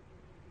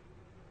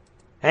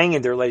 Hang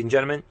in there, ladies and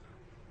gentlemen.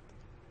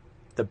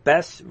 The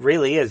best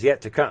really is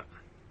yet to come.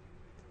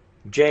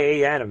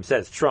 J.A. Adams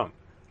says, Trump,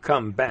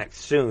 come back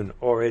soon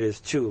or it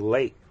is too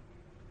late.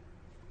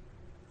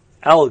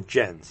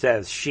 Elgen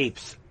says,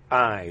 sheep's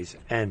eyes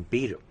and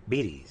beetles.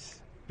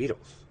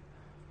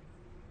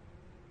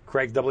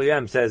 Craig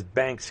W.M. says,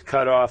 banks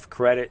cut off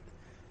credit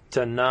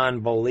to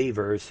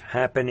non-believers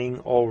happening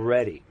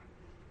already.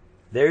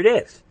 There it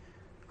is.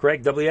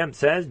 Craig W.M.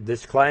 says,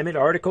 this climate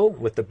article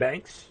with the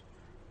banks,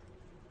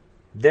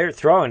 they're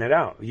throwing it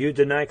out. You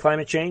deny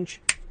climate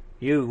change,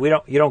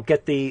 you don't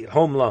get the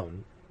home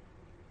loan.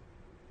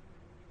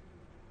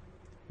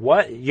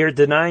 What? You're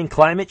denying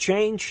climate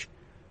change?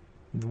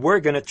 We're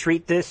going to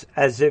treat this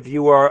as if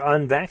you are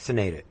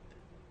unvaccinated.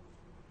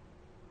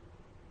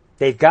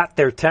 They've got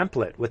their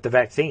template with the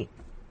vaccine.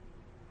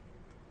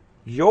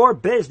 Your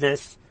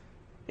business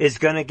is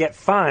going to get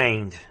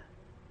fined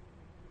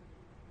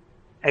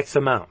X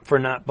amount for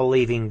not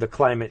believing the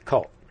climate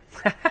cult.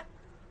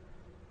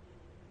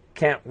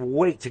 Can't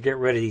wait to get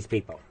rid of these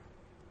people.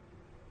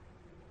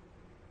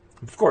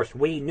 Of course,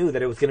 we knew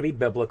that it was going to be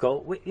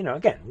biblical.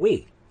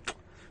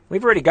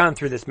 We've already gone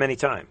through this many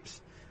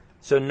times.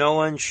 So no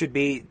one should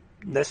be,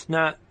 let's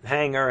not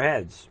hang our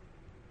heads.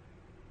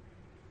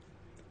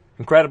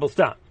 Incredible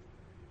stuff.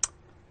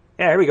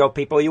 Yeah, here we go,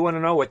 people. You want to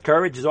know what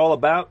courage is all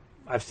about?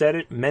 I've said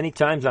it many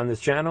times on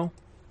this channel.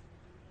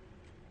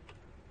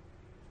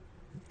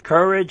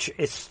 Courage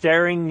is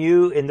staring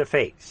you in the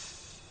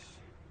face.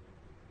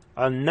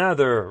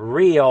 Another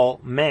real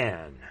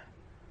man.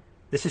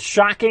 This is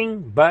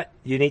shocking, but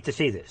you need to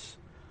see this.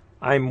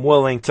 I'm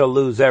willing to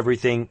lose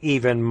everything,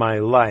 even my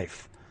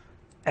life.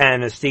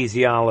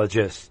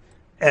 Anesthesiologist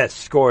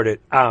escorted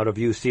out of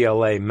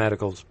UCLA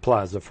Medical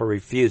Plaza for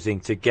refusing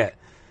to get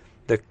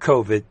the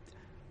COVID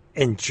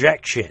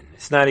injection.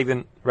 It's not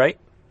even, right?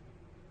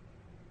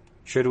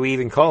 Should we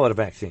even call it a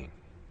vaccine?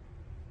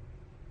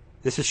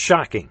 This is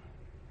shocking.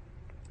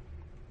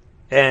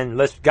 And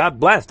God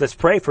bless, let's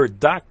pray for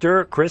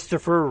Dr.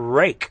 Christopher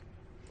Rake.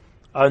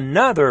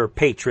 Another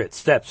patriot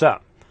steps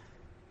up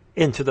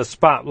into the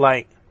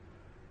spotlight.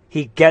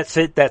 He gets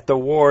it that the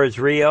war is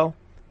real.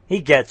 He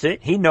gets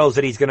it. He knows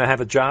that he's going to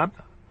have a job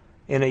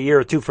in a year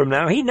or two from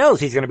now. He knows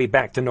he's going to be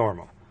back to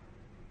normal.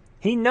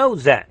 He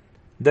knows that.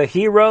 The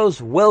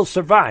heroes will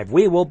survive.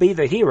 We will be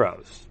the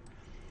heroes.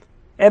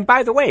 And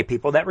by the way,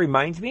 people, that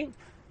reminds me,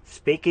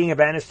 speaking of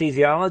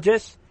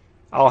anesthesiologists,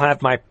 I'll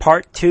have my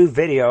part 2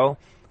 video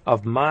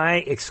of my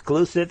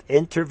exclusive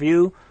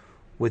interview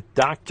with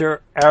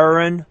Dr.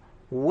 Aaron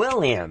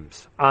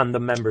Williams on the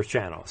members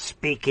channel.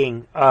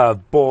 Speaking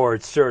of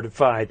board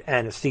certified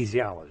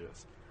anesthesiologists.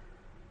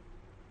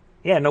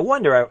 Yeah, no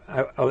wonder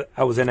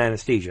I was in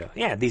anesthesia.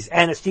 Yeah, these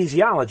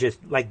anesthesiologists,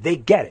 like, they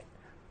get it.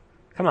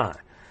 Come on.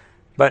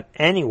 But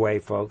anyway,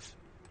 folks,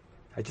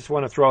 I just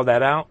want to throw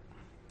that out.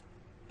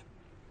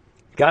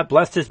 God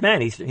bless this man.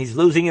 He's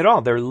losing it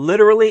all. They're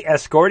literally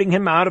escorting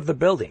him out of the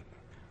building.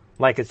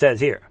 Like it says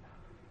here.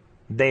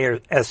 They are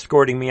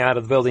escorting me out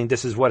of the building.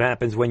 This is what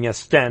happens when you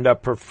stand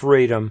up for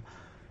freedom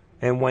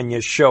and when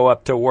you show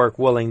up to work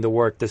willing to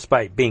work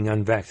despite being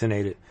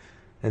unvaccinated.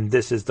 And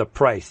this is the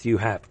price you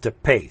have to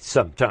pay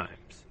sometimes.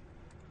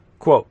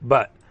 Quote,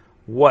 but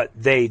what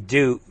they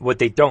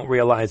don't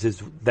realize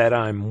is that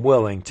I'm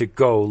willing to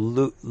go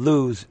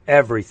lose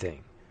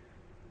everything.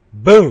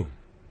 Boom.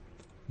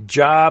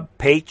 Job,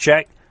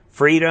 paycheck,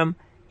 freedom,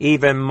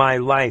 even my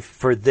life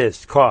for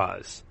this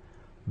cause.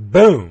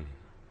 Boom.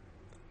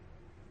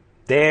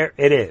 There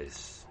it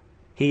is.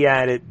 He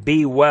added,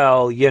 be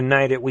well,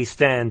 united we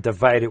stand,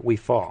 divided we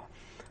fall.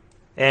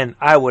 And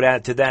I would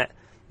add to that,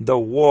 the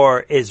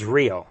war is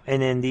real.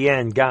 And in the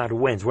end, God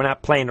wins. We're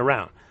not playing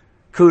around.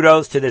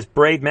 Kudos to this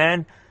brave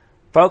man.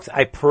 Folks,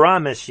 I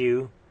promise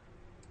you,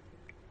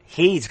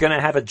 he's going to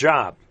have a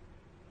job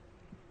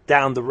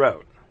down the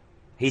road.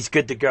 He's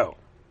good to go.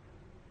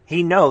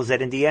 He knows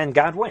that in the end,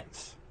 God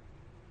wins.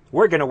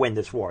 We're going to win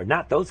this war,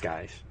 not those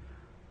guys.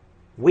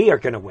 We are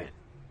going to win.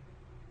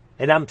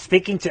 And I'm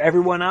speaking to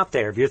everyone out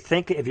there.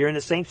 If you're in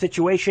the same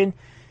situation,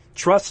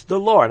 trust the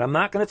Lord. I'm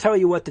not going to tell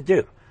you what to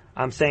do.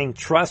 I'm saying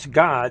trust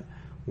God.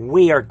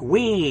 We are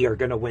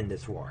going to win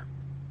this war.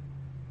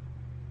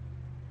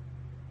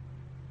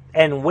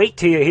 And wait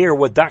till you hear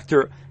what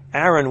Dr.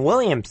 Aaron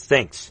Williams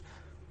thinks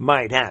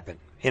might happen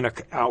in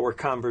our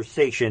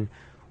conversation,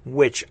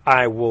 which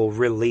I will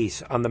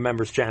release on the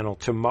members channel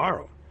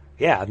tomorrow.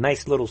 Yeah, a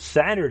nice little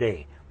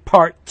Saturday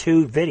part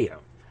 2 video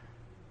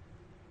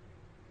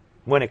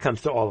when it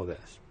comes to all of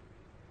this.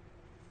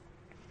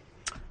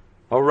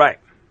 All right.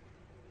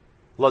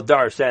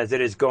 Ladar says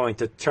it is going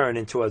to turn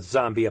into a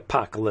zombie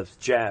apocalypse.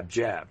 Jab,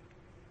 jab.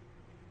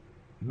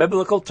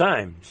 Biblical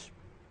times.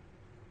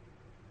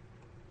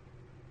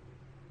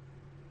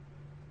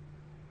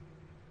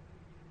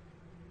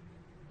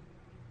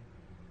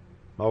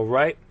 All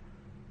right.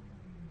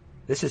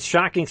 This is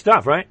shocking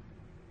stuff, right?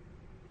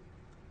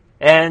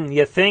 And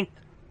you think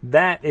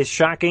that is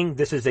shocking?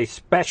 This is a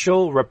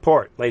special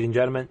report, ladies and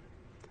gentlemen.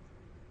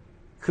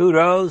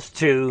 Kudos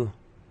to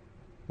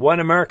One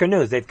America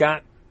News. They've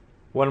got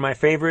one of my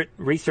favorite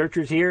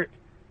researchers here.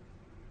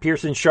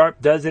 Pearson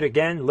Sharp does it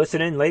again.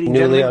 Listen in, ladies and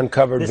gentlemen. Newly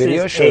uncovered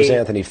video shows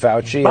Anthony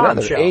Fauci and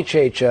other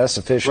HHS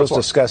officials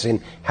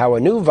discussing how a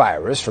new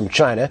virus from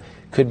China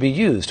could be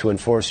used to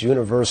enforce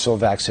universal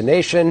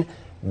vaccination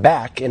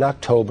back in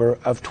October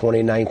of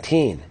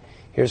 2019.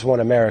 Here's One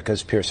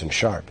America's Pearson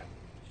Sharp.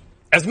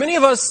 As many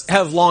of us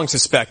have long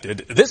suspected,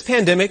 this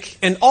pandemic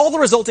and all the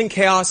resulting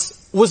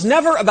chaos was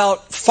never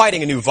about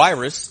fighting a new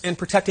virus and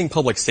protecting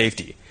public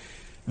safety.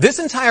 This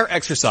entire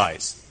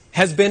exercise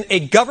has been a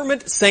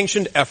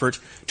government-sanctioned effort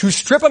to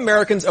strip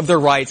Americans of their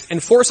rights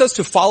and force us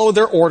to follow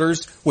their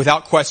orders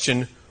without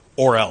question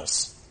or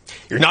else.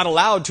 You're not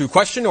allowed to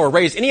question or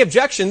raise any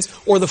objections,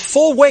 or the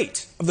full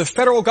weight of the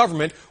federal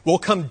government will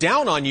come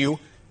down on you,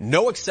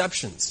 no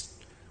exceptions.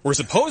 We're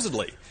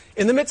supposedly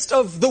in the midst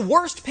of the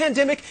worst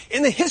pandemic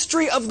in the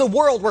history of the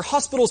world, where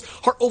hospitals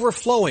are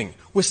overflowing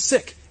with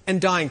sick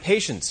and dying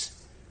patients.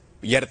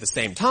 Yet at the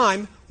same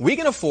time, we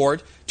can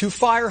afford to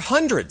fire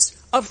hundreds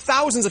of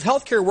thousands of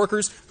healthcare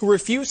workers who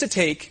refuse to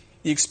take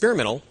the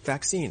experimental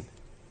vaccine.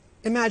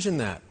 Imagine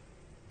that.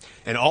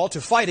 And all to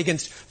fight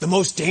against the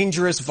most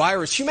dangerous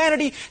virus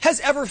humanity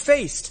has ever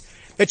faced,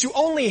 that you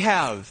only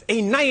have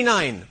a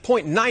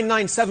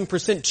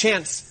 99.997%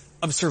 chance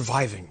of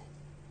surviving.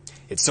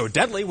 It's so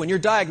deadly, when you're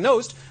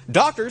diagnosed,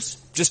 doctors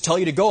just tell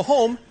you to go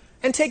home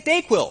and take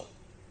Dayquil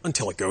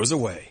until it goes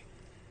away.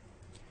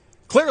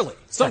 Clearly,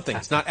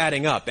 something's not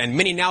adding up, and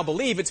many now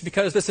believe it's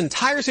because this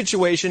entire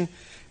situation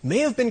may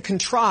have been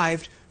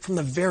contrived from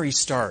the very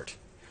start.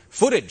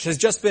 Footage has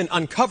just been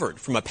uncovered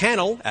from a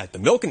panel at the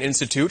Milken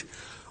Institute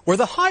where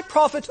the high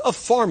prophet of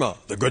pharma,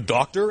 the good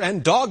doctor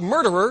and dog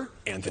murderer,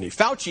 Anthony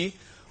Fauci,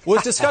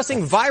 was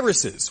discussing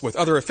viruses with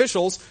other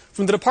officials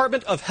from the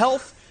Department of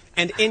Health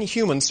and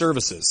Inhuman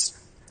Services.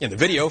 In the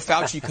video,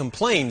 Fauci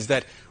complains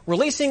that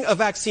releasing a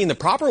vaccine the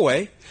proper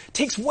way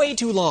takes way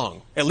too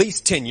long, at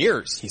least 10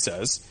 years, he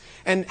says,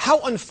 and how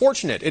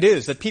unfortunate it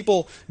is that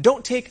people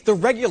don't take the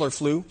regular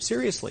flu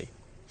seriously.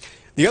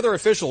 The other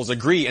officials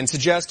agree and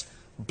suggest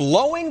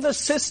blowing the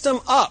system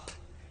up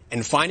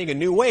and finding a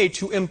new way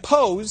to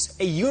impose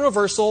a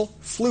universal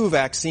flu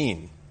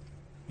vaccine.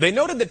 They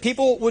noted that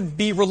people would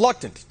be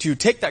reluctant to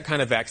take that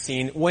kind of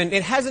vaccine when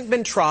it hasn't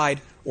been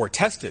tried or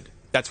tested.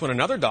 That's when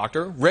another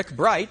doctor, Rick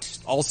Bright,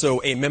 also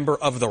a member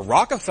of the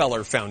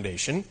Rockefeller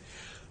Foundation,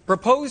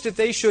 proposed that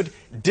they should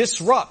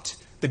disrupt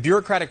the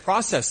bureaucratic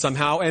process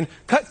somehow and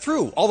cut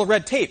through all the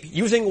red tape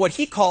using what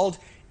he called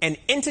an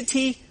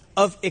entity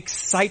of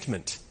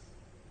excitement.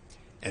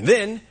 And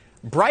then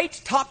Bright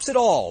tops it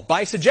all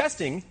by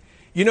suggesting,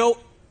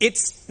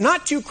 it's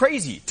not too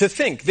crazy to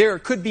think there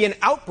could be an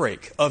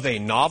outbreak of a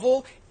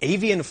novel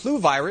avian flu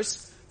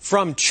virus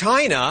from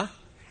China,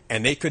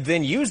 and they could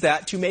then use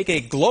that to make a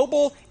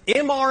global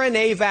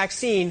mRNA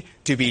vaccine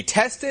to be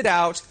tested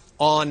out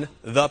on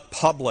the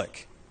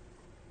public.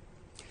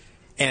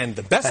 And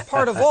the best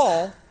part of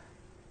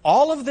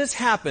all of this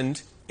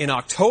happened in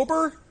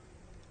October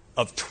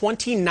of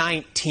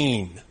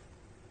 2019.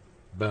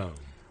 Boom.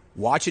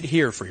 Watch it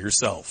here for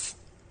yourself.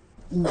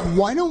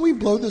 Why don't we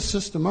blow the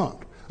system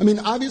up? I mean,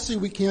 obviously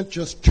we can't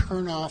just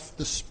turn off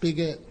the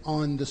spigot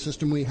on the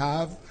system we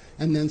have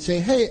and then say,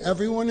 hey,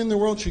 everyone in the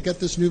world should get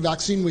this new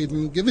vaccine we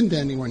haven't given to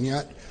anyone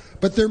yet.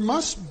 But there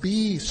must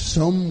be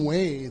some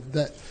way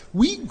that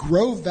we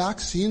grow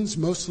vaccines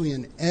mostly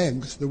in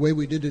eggs, the way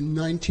we did in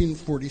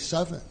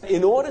 1947.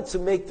 In order to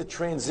make the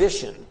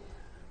transition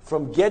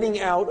from getting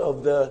out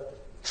of the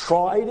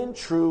tried and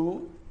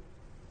true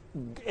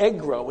egg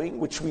growing,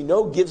 which we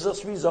know gives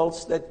us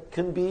results that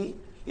can be,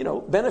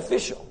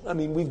 beneficial. I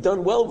mean, we've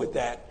done well with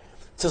that,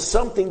 to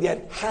something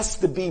that has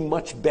to be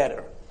much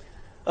better.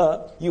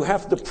 You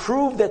have to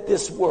prove that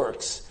this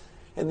works.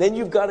 And then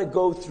you've got to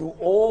go through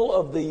all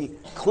of the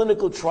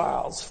clinical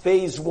trials,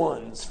 phase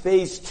 1s,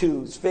 phase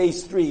 2s,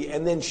 phase 3,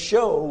 and then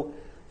show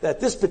that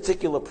this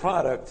particular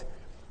product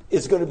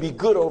is going to be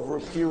good over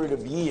a period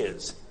of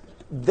years.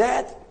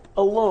 That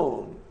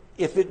alone,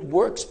 if it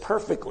works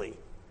perfectly,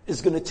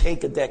 is going to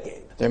take a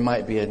decade. There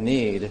might be a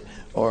need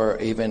or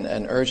even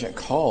an urgent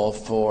call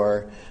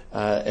for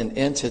an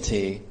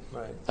entity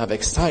of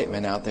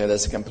excitement out there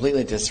that's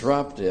completely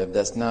disruptive,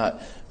 that's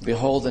not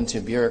beholden to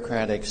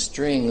bureaucratic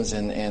strings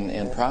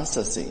and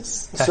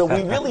processes. So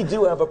we really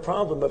do have a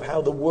problem of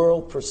how the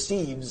world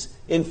perceives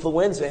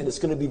influenza, and it's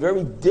going to be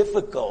very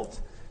difficult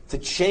to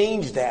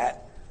change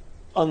that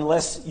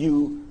unless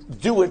you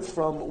do it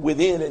from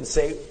within and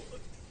say,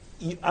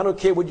 I don't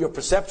care what your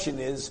perception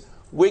is,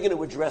 we're going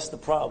to address the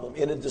problem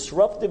in a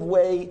disruptive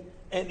way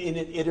and in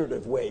an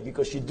iterative way,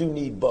 because you do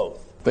need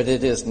both. But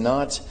it is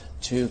not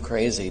too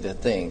crazy to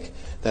think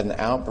that an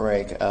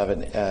outbreak of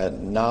a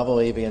novel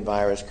avian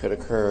virus could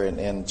occur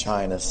in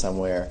China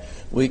somewhere.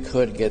 We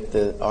could get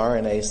the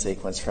RNA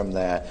sequence from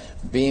that,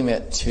 beam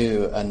it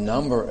to a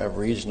number of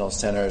regional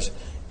centers,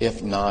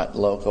 if not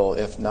local,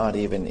 if not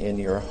even in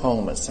your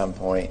home at some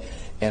point,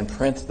 and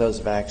print those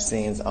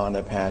vaccines on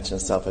a patch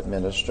and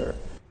self-administer.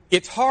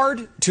 It's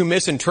hard to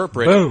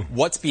misinterpret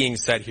what's being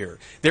said here.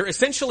 They're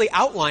essentially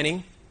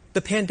outlining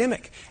the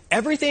pandemic.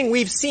 Everything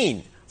we've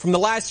seen from the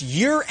last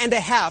year and a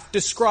half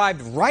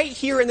described right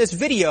here in this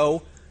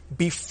video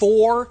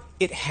before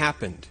it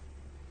happened.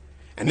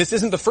 And this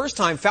isn't the first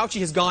time Fauci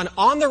has gone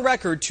on the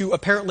record to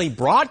apparently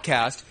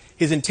broadcast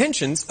his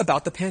intentions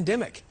about the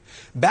pandemic.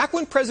 Back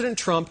when President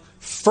Trump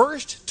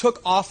first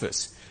took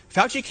office,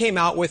 Fauci came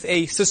out with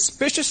a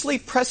suspiciously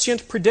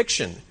prescient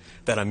prediction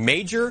that a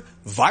major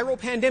viral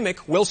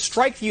pandemic will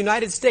strike the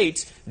United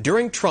States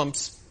during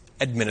Trump's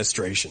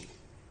administration.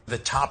 The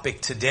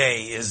topic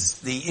today is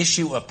the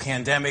issue of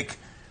pandemic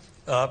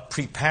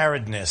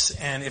preparedness.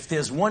 And if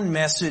there's one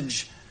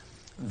message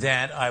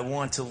that I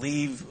want to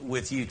leave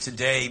with you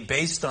today,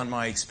 based on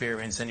my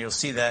experience, and you'll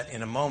see that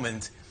in a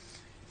moment,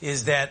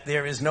 is that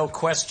there is no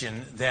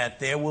question that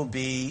there will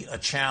be a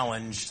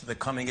challenge to the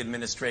coming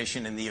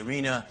administration in the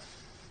arena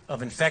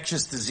of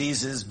infectious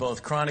diseases,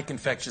 both chronic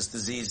infectious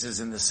diseases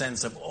in the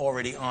sense of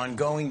already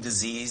ongoing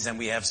disease, and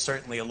we have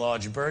certainly a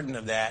large burden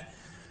of that,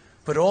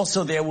 but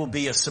also there will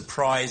be a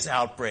surprise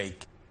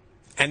outbreak.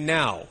 And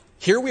now,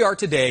 here we are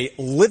today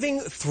living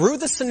through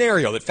the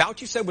scenario that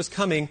Fauci said was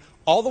coming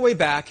all the way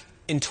back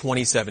in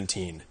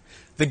 2017.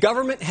 The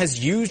government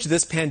has used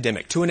this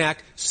pandemic to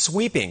enact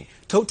sweeping,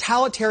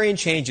 totalitarian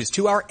changes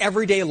to our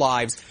everyday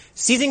lives,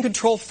 seizing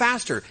control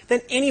faster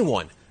than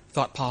anyone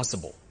thought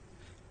possible.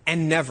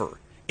 And never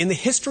in the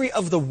history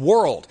of the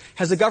world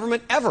has the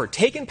government ever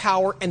taken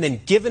power and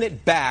then given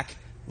it back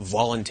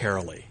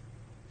voluntarily.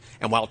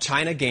 And while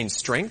China gains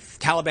strength,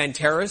 Taliban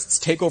terrorists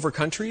take over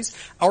countries,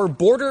 our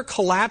border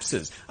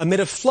collapses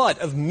amid a flood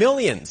of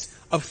millions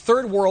of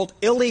third world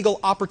illegal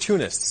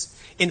opportunists,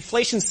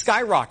 inflation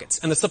skyrockets,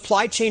 and the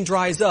supply chain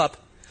dries up,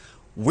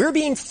 we're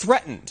being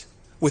threatened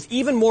with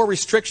even more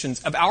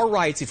restrictions of our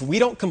rights if we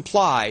don't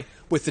comply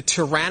with the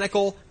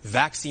tyrannical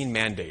vaccine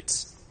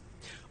mandates.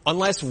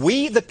 Unless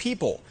we, the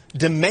people,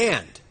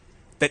 demand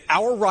that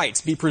our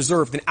rights be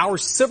preserved and our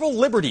civil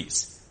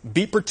liberties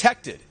be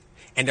protected,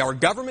 and our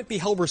government be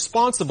held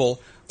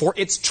responsible for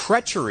its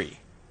treachery,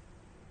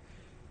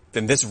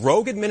 then this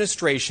rogue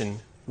administration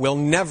will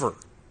never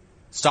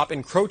stop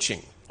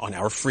encroaching on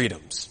our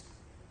freedoms.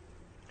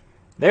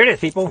 There it is,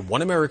 people. From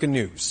One American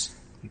News,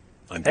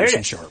 I'm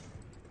Jason Sharp.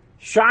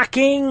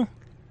 Shocking.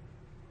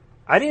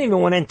 I didn't even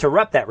want to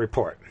interrupt that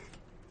report.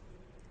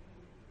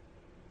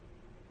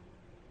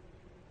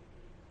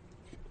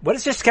 What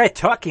is this guy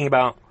talking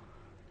about?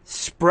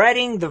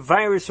 Spreading the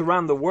virus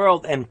around the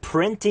world and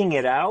printing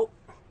it out?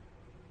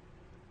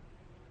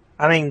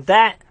 I mean,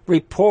 that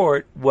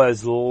report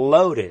was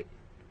loaded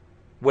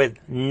with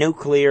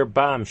nuclear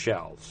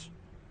bombshells.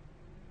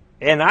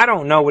 And I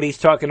don't know what he's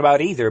talking about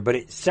either, but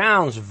it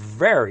sounds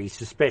very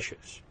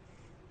suspicious.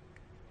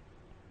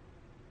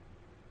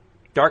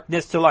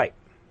 Darkness to light.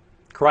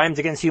 Crimes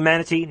against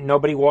humanity,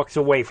 nobody walks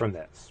away from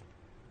this.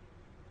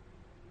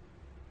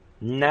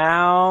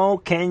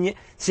 Now, can you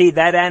see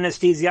that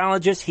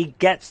anesthesiologist? He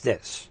gets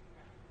this.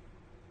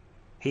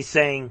 He's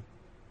saying,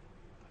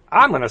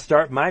 I'm going to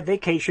start my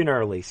vacation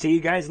early. See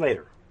you guys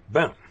later.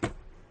 Boom.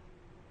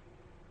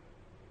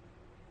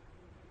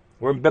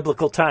 We're in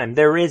biblical time.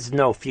 There is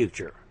no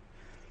future.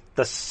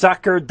 The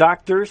sucker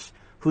doctors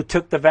who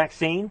took the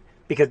vaccine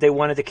because they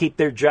wanted to keep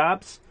their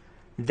jobs,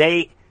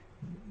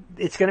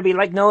 it's going to be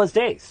like Noah's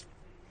days.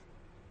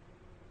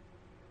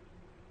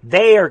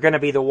 They are going to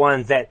be the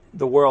ones that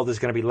the world is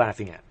going to be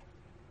laughing at.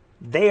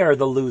 They are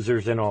the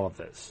losers in all of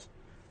this.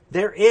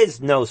 There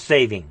is no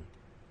saving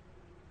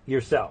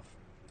yourself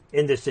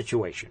in this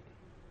situation.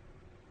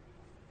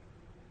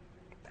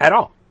 At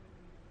all.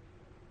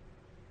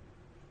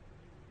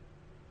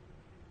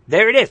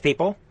 There it is,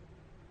 people.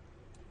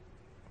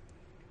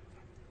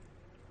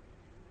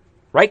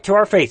 Right to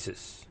our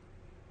faces.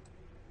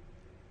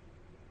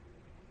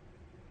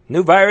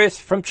 New virus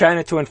from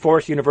China to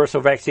enforce universal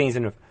vaccines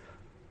in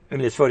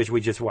this footage we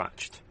just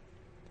watched.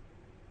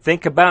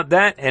 Think about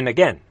that, and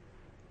again,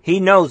 he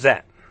knows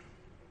that.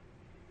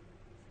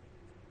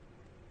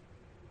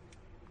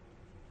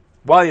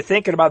 While you're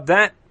thinking about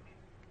that,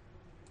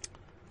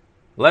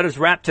 let us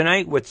wrap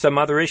tonight with some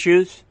other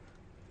issues.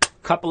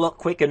 Couple of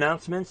quick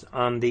announcements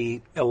on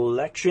the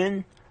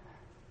election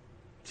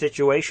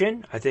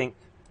situation. I think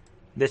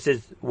this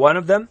is one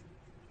of them.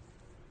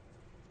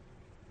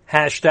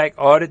 Hashtag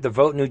audit the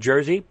vote New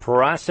Jersey.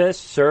 Process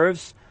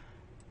serves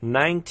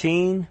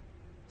 19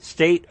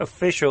 state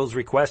officials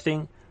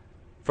requesting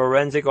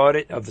forensic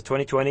audit of the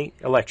 2020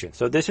 election.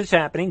 So this is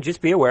happening.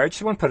 Just be aware. I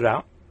just want to put it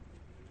out.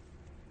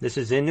 This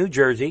is in New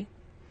Jersey.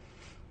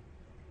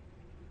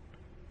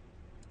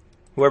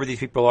 Whoever these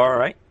people are, all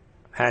right?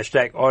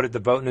 Hashtag audit the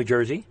vote New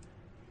Jersey.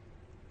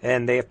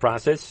 And they have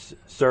processed,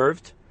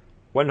 served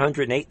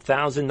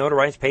 108,000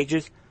 notarized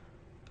pages,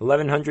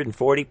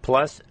 1,140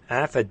 plus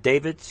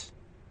affidavits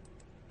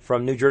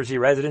from New Jersey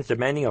residents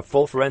demanding a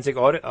full forensic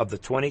audit of the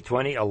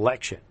 2020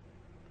 election.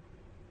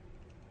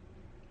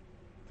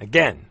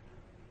 Again,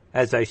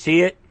 as I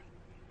see it,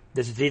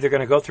 this is either going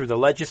to go through the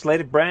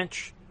legislative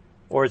branch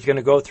or it's going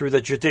to go through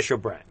the judicial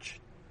branch.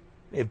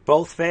 If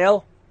both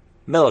fail,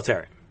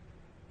 military.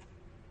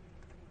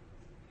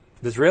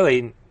 There's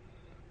really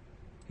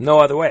no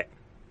other way.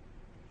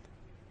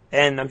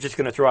 And I'm just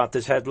going to throw out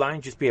this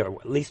headline, just be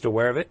at least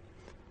aware of it.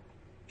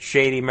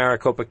 Shady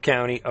Maricopa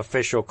County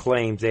official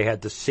claims they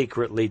had to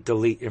secretly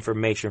delete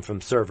information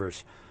from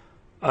servers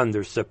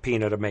under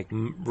subpoena to make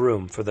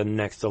room for the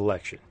next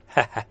election.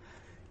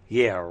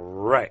 Yeah,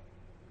 right.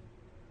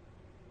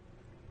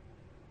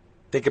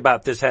 Think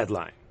about this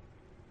headline.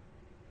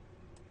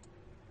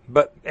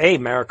 But, hey,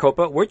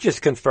 Maricopa, we're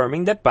just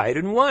confirming that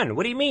Biden won.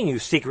 What do you mean you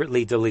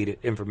secretly deleted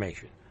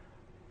information?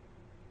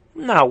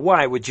 Now,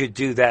 why would you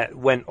do that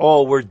when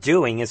all we're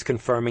doing is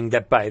confirming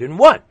that Biden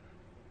won?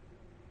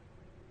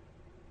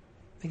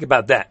 Think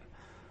about that.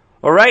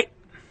 All right?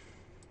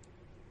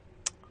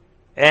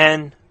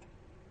 And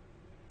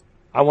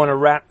I want to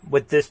wrap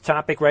with this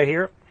topic right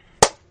here.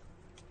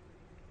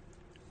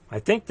 I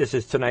think this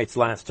is tonight's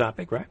last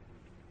topic, right?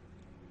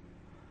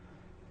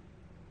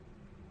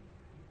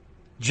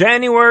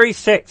 January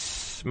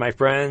 6th, my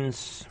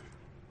friends.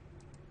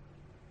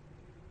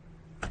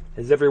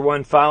 Is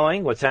everyone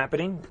following what's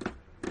happening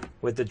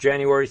with the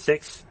January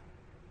 6th?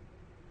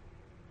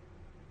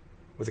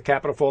 With the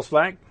Capitol false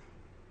flag?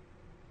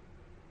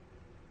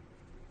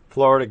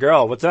 Florida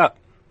girl, what's up?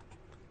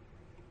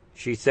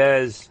 She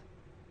says,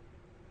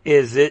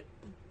 is it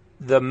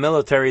the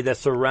military that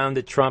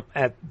surrounded Trump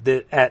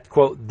at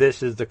quote,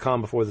 this is the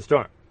calm before the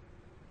storm?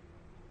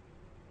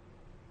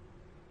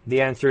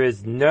 The answer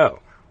is no.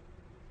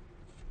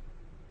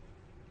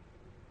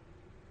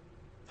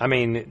 I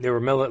mean, there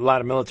were a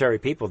lot of military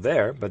people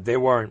there, but they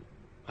weren't,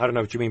 I don't know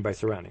what you mean by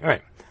surrounding. All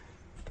right.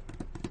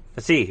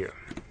 Let's see here.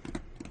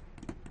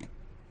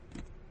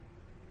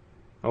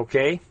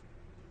 Okay.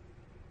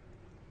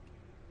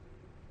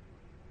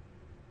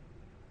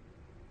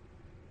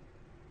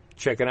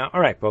 Checking out.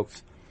 All right,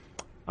 folks.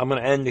 I'm going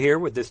to end here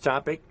with this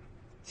topic.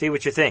 See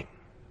what you think.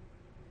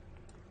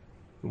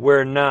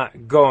 We're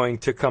not going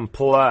to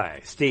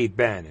comply, Steve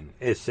Bannon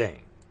is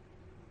saying.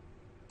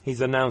 He's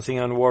announcing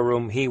on War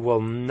Room he will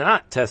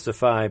not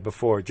testify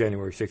before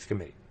January 6th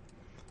committee.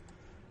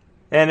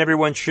 And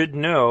everyone should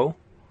know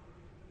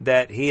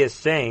that he is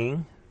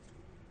saying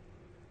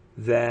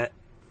that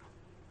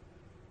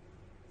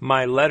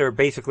my letter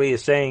basically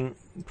is saying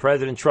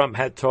President Trump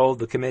had told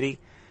the committee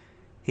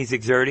he's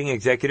exerting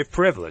executive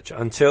privilege.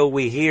 Until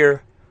we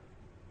hear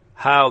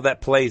how that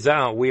plays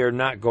out, we are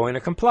not going to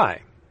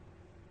comply.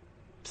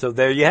 So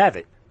there you have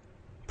it.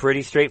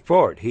 Pretty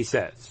straightforward, he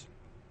says.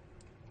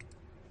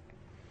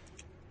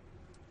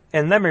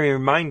 And let me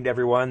remind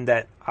everyone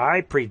that I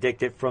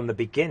predicted from the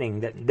beginning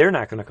that they're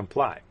not going to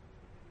comply.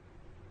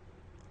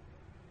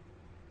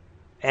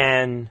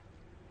 And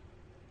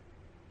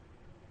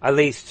at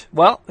least,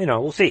 well,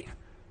 we'll see.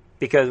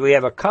 Because we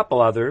have a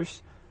couple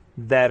others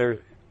that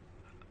are,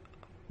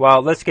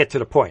 well, let's get to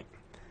the point.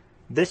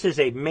 This is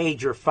a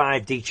major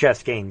 5D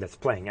chess game that's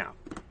playing out.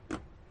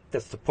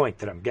 That's the point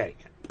that I'm getting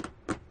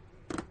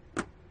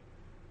at.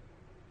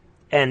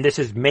 And this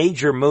is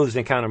major moves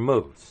and counter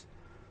moves.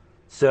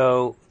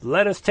 So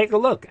let us take a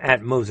look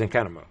at moves and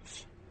counter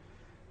moves.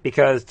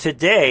 Because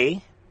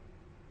today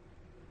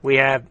we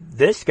have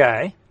this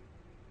guy,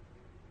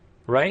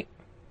 right?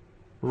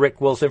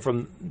 Rick Wilson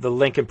from the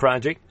Lincoln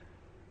Project.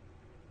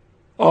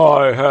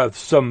 I have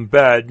some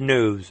bad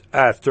news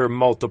after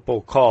multiple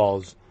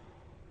calls.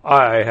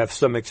 I have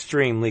some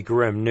extremely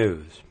grim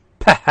news.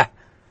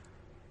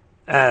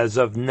 As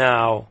of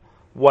now,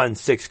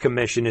 1-6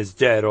 Commission is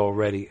dead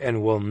already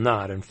and will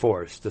not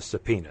enforce the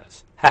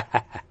subpoenas.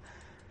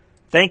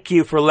 Thank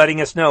you for letting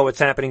us know what's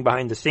happening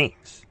behind the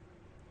scenes.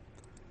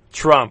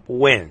 Trump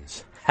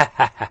wins.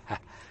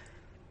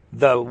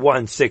 The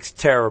 1-6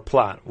 terror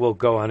plot will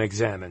go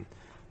unexamined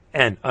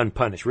and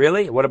unpunished.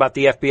 Really? What about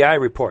the FBI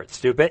report,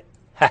 stupid?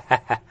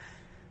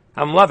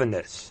 I'm loving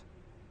this.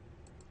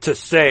 To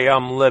say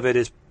I'm livid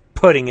is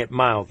putting it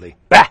mildly.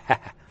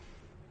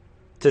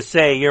 To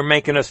say you're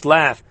making us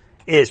laugh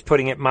is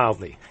putting it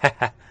mildly.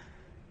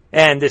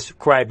 And this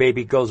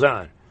crybaby goes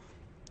on.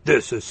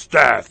 This is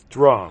staffed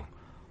wrong,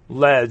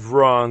 led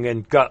wrong,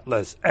 and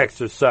gutless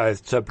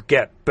exercise to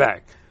get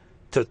back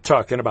to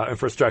talking about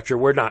infrastructure.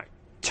 We're not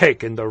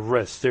taking the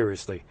risk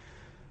seriously.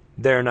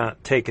 They're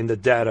not taking the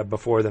data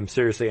before them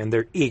seriously, and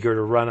they're eager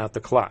to run out the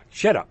clock.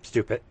 Shut up,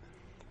 stupid.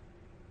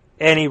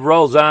 And he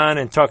rolls on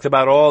and talks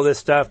about all this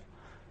stuff.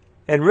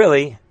 And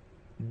really,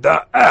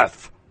 the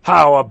F.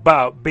 How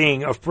about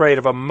being afraid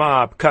of a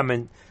mob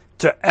coming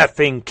to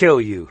effing kill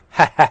you?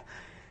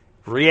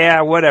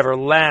 Yeah, whatever.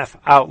 Laugh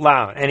out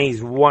loud. And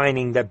he's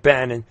whining that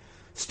Bannon,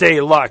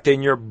 stay locked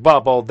in your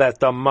bubble that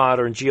the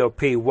modern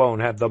GOP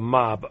won't have the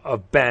mob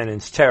of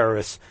Bannon's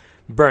terrorists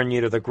burn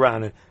you to the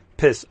ground and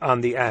piss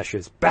on the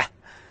ashes. Bah.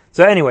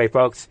 So anyway,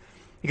 folks,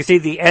 you can see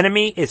the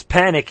enemy is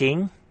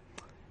panicking.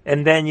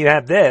 And then you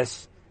have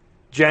this.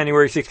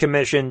 January 6th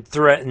Commission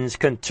threatens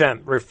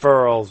contempt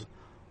referrals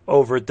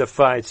over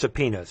defied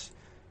subpoenas.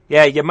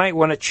 Yeah, you might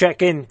want to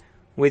check in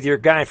with your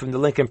guy from the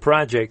Lincoln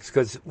Projects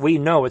because we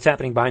know what's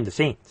happening behind the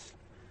scenes.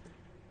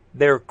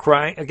 They're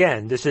crying.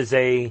 Again, this is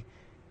a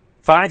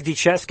 5D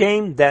chess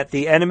game that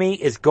the enemy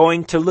is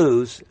going to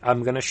lose.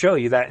 I'm going to show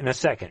you that in a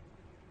second.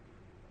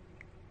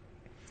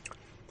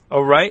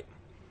 All right?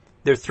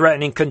 They're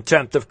threatening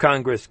contempt of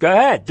Congress. Go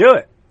ahead, do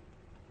it.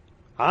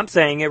 I'm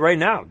saying it right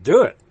now.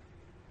 Do it.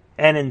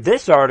 And in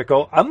this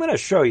article, I'm going to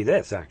show you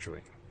this,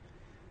 actually.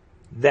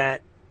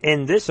 That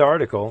in this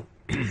article,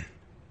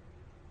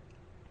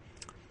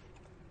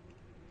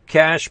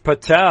 Kash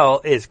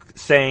Patel is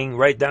saying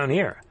right down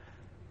here,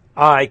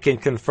 I can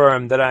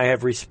confirm that I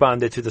have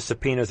responded to the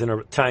subpoenas in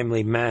a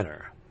timely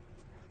manner.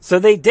 So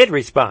they did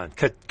respond.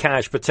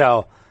 Kash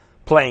Patel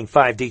playing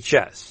 5D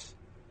chess.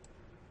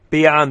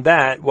 Beyond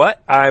that,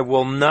 what? I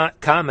will not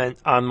comment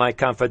on my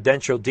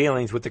confidential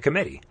dealings with the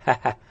committee.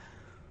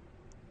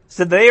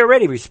 So they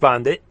already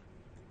responded.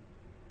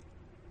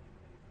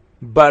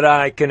 But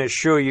I can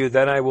assure you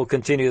that I will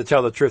continue to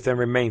tell the truth and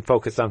remain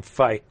focused on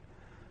fight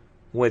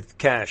with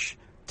Kash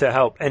to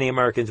help any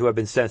Americans who have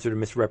been censored or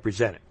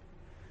misrepresented.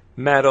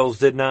 Meadows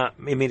did not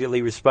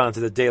immediately respond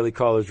to the Daily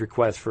Caller's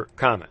request for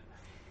comment.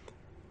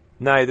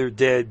 Neither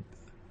did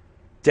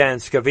Dan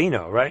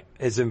Scavino, right?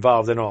 Is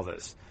involved in all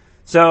this.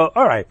 So,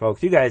 all right,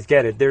 folks, you guys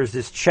get it. There's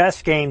this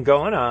chess game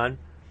going on.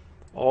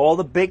 All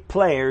the big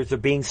players are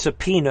being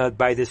subpoenaed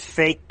by this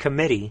fake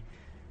committee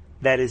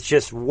that is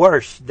just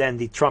worse than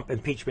the Trump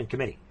impeachment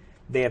committee.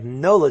 They have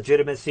no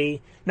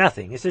legitimacy,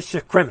 nothing. It's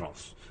just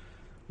criminals.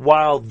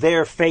 While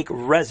their fake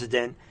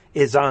resident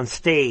is on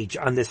stage,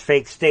 on this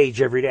fake stage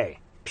every day.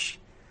 Psh.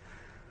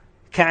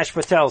 Kash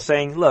Patel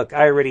saying, look,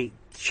 I already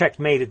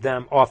checkmated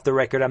them off the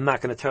record. I'm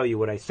not going to tell you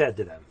what I said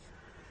to them.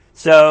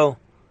 So,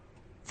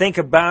 think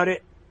about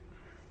it.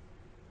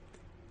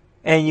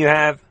 And you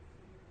have,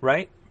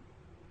 right?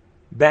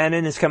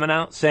 Bannon is coming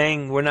out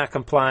saying we're not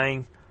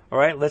complying. All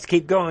right, let's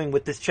keep going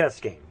with this chess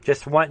game.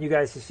 Just want you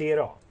guys to see it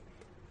all.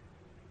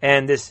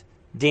 And this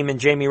demon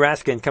Jamie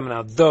Raskin coming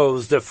out.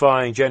 Those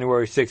defying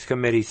January 6th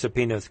committee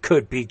subpoenas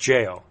could be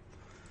jail.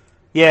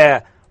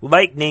 Yeah,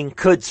 lightning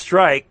could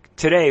strike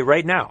today,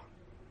 right now.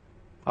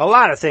 A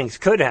lot of things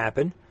could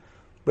happen,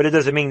 but it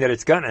doesn't mean that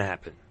it's going to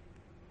happen.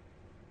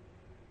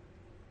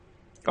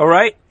 All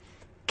right?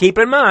 Keep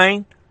in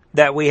mind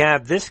that we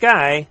have this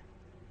guy,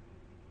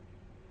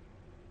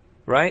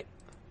 right?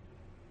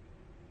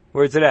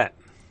 Where's it at?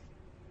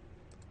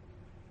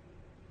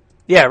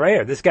 Yeah, right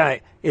here. This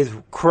guy is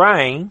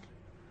crying,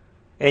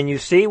 and you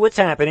see what's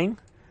happening.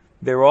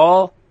 They're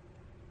all,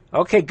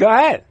 okay, go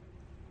ahead.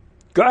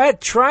 Go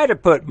ahead, try to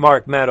put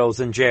Mark Meadows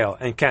in jail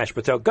and Kash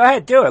Patel. Go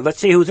ahead, do it. Let's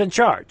see who's in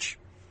charge.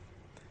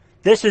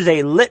 This is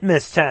a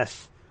litmus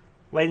test,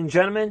 ladies and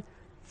gentlemen,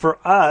 for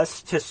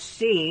us to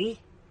see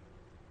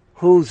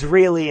who's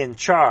really in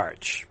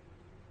charge.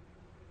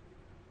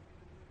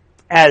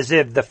 As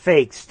if the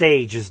fake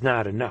stage is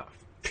not enough.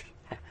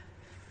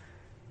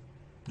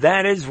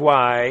 That is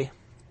why,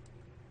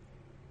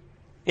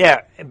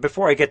 yeah,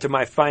 before I get to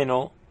my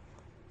final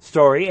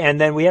story, and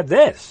then we have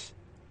this.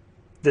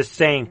 The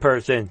same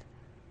person.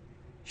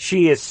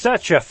 She is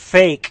such a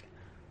fake,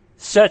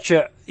 such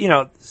a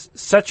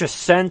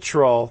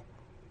central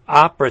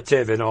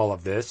operative in all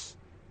of this.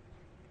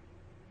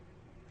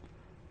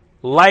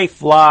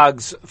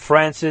 LifeLog's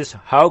Frances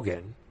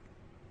Haugen,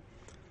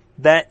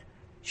 that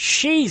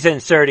she's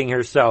inserting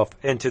herself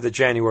into the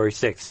January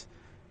 6th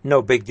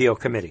no big deal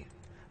committee.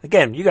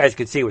 Again, you guys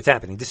can see what's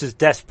happening. This is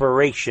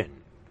desperation.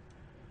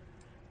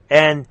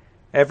 And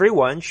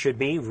everyone should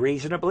be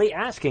reasonably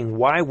asking,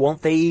 why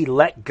won't they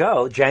let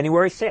go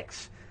January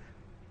 6th?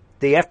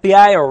 The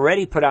FBI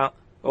already put out,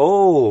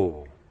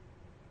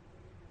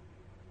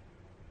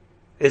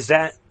 is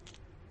that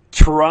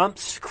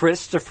Trump's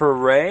Christopher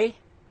Wray?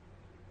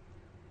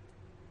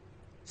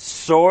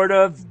 Sort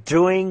of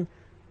doing,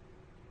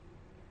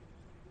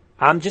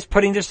 I'm just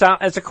putting this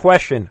out as a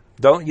question.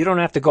 You don't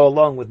have to go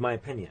along with my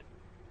opinion.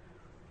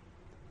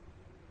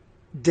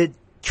 Did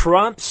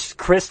Trump's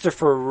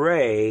Christopher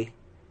Wray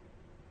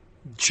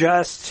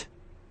just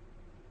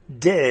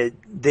did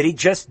he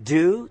just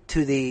do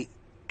to the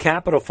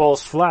Capitol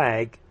false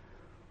flag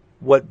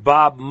what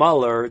Bob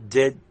Mueller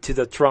did to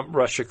the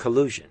Trump-Russia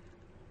collusion?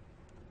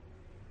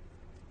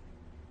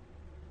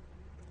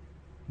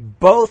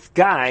 Both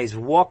guys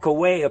walk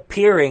away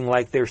appearing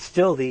like they're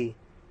still the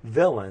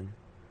villain,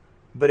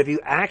 but if you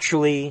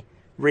actually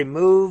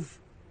remove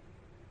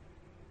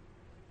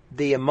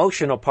the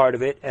emotional part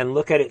of it and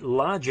look at it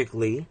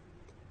logically,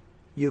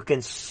 you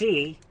can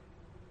see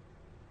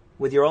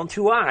with your own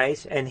two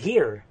eyes and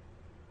hear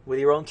with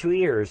your own two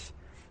ears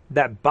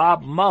that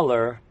Bob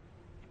Mueller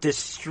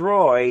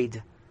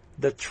destroyed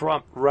the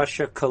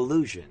Trump-Russia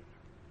collusion.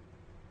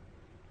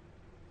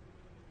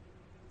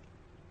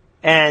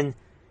 And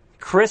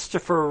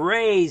Christopher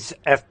Wray's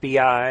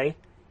FBI,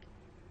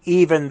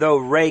 even though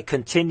Wray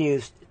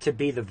continues to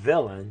be the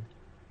villain,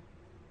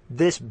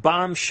 this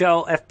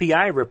bombshell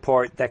FBI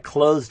report that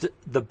closed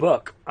the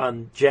book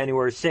on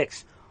January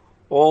 6th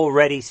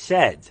already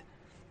said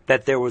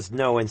that there was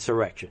no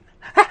insurrection.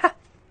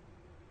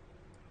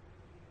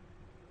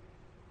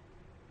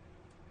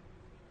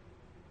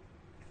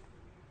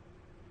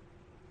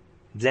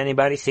 Does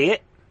anybody see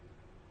it?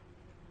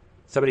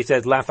 Somebody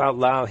says, laugh out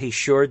loud, he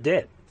sure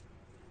did.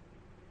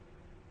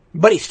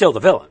 But he's still the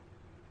villain.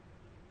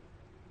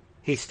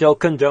 He's still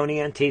condoning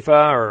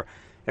Antifa, or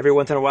every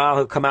once in a while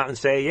he'll come out and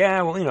say,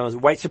 yeah, well,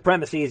 white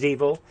supremacy is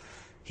evil.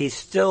 He's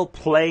still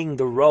playing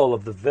the role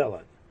of the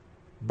villain.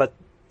 But,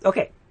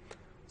 okay.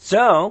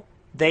 So,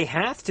 they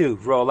have to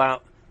roll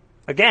out,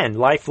 again,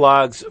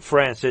 LifeLog's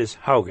Frances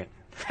Hogan.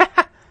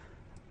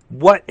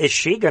 What is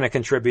she going to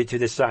contribute to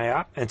this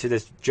PSYOP and to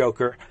this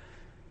Joker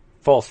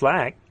false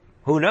flag?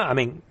 Who knows? I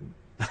mean,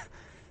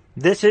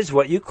 this is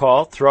what you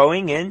call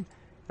throwing in.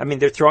 I mean,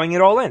 they're throwing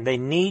it all in. They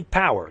need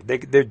power.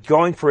 They're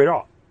going for it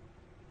all.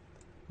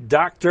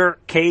 Dr.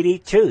 Katie,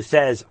 too,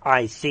 says,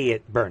 I see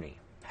it, Bernie.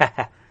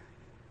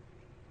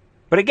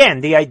 But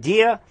again, the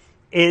idea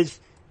is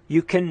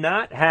you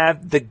cannot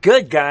have the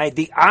good guy,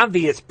 the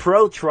obvious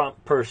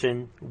pro-Trump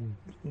person,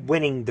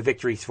 winning the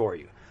victories for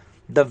you.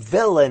 The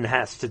villain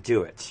has to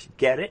do it.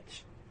 Get it?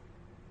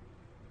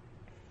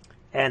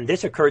 And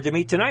this occurred to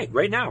me tonight,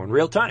 right now, in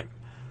real time,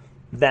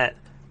 that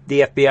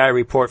the FBI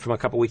report from a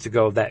couple weeks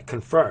ago that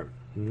confirmed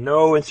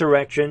no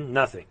insurrection,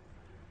 nothing,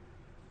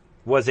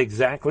 was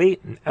exactly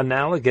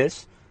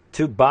analogous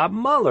to Bob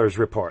Mueller's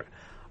report.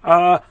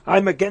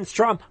 I'm against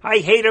Trump. I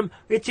hate him.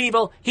 It's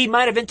evil. He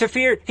might have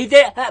interfered. He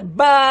did,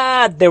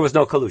 but there was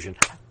no collusion.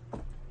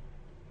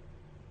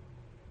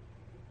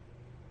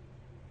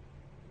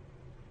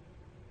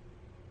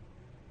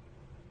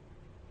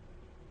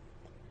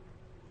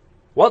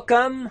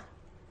 Welcome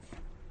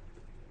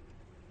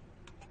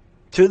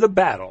to the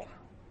battle.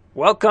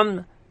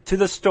 Welcome to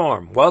the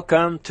storm.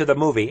 Welcome to the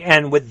movie.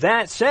 And with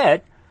that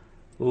said,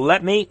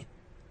 let me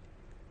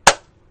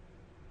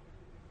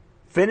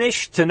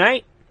finish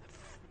tonight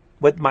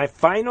with my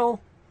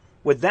final.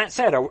 With that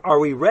said, are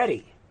we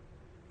ready?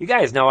 You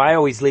guys know I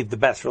always leave the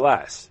best for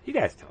last. You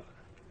guys know.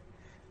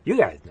 You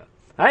guys know.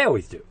 I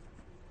always do.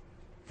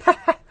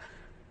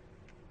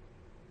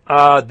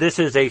 This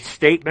is a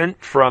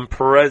statement from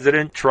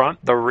President Trump,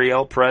 the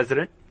real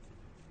president.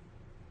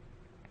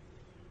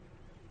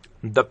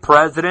 The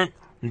president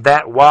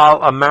that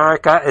while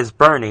America is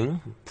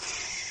burning,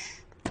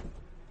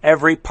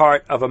 every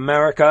part of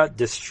America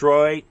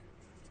destroyed,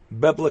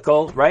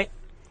 biblical, right?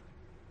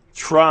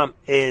 Trump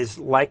is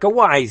like a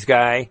wise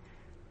guy,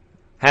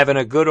 having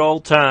a good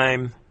old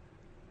time,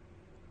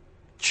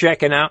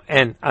 checking out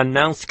and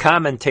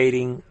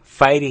commentating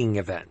fighting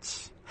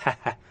events.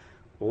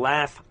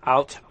 Laugh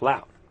out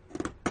loud.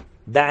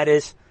 That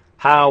is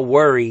how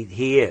worried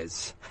he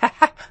is.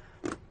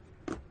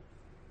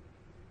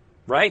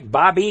 Right?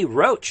 Bobby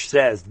Roach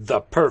says,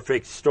 the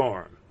perfect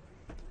storm.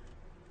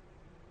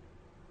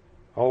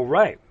 All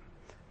right.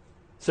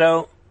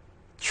 So,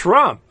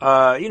 Trump,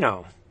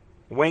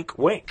 wink,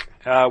 wink.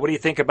 What do you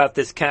think about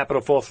this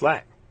Capitol false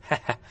flag?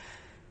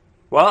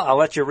 Well, I'll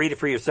let you read it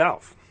for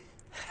yourself.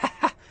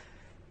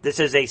 This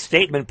is a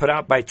statement put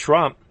out by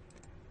Trump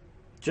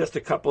just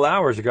a couple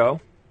hours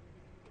ago.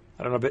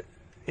 I don't know, but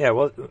yeah,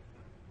 well,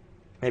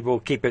 maybe we'll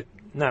keep it,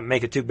 not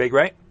make it too big,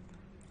 right?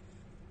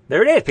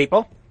 There it is,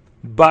 people.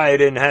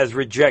 Biden has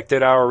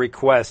rejected our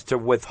request to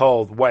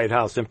withhold White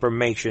House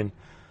information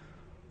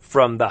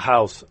from the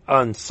House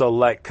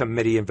Unselect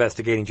Committee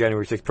investigating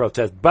January 6th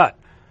protests, but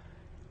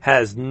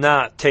has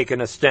not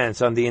taken a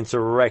stance on the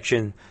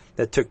insurrection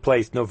that took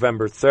place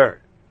November 3rd,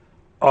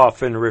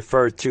 often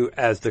referred to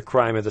as the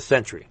crime of the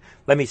century.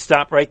 Let me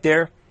stop right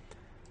there.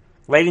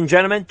 Ladies and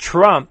gentlemen,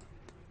 Trump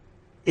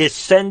is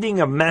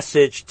sending a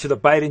message to the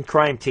Biden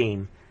crime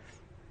team.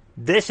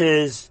 This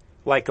is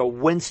like a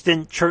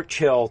Winston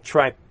Churchill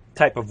type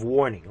of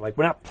warning. Like,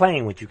 we're not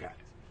playing with you guys.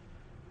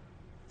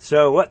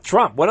 So what,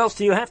 Trump, what else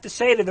do you have to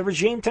say to the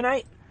regime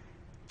tonight?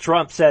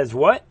 Trump says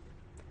what?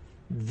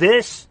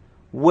 This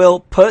will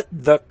put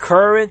the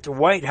current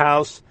White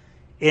House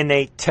in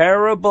a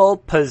terrible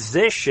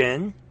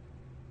position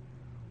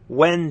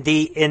when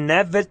the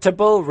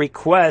inevitable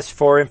request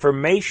for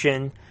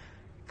information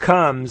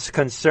comes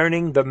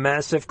concerning the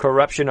massive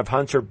corruption of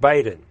Hunter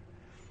Biden.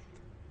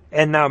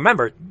 And now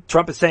remember,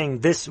 Trump is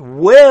saying this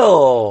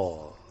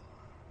will.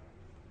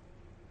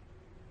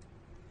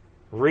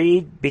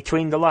 Read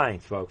between the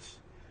lines, folks.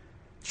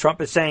 Trump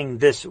is saying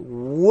this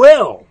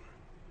will.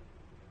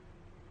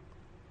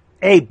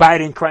 Hey,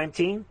 Biden crime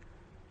team,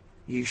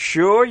 you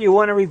sure you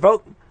want to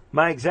revoke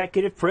my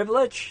executive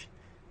privilege?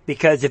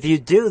 Because if you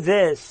do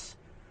this,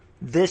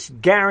 this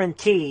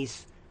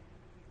guarantees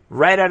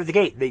right out of the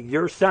gate that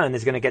your son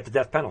is going to get the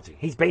death penalty.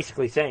 He's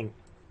basically saying,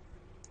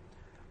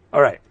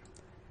 all right,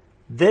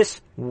 this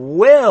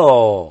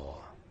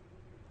will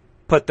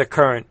put the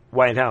current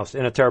White House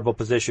in a terrible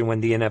position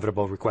when the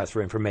inevitable request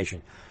for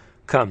information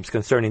comes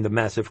concerning the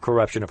massive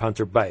corruption of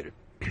Hunter Biden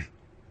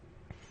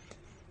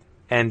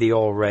and the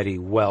already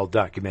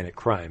well-documented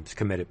crimes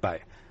committed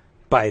by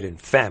Biden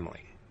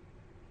family.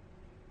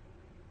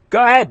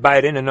 Go ahead,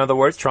 Biden. In other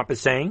words, Trump is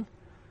saying,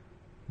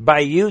 by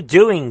you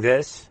doing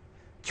this,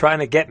 trying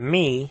to get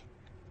me,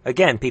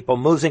 again, people,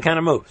 moves and kind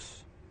of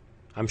moves.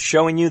 I'm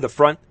showing you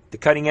the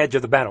cutting edge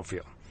of the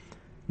battlefield.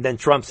 Then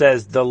Trump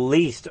says, the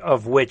least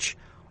of which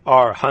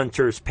are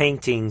Hunter's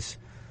paintings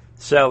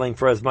selling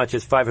for as much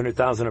as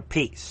 $500,000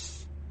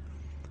 apiece.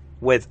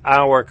 With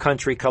our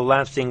country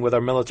collapsing, with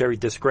our military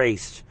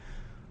disgraced,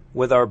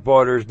 with our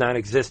borders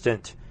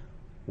non-existent,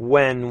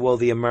 when will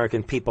the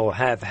American people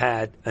have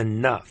had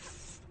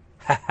enough?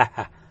 Ha ha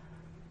ha.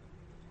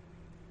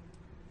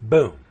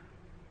 Boom.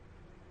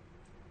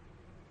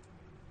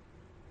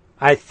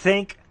 I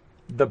think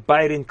the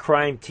Biden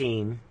crime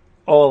team,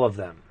 all of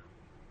them,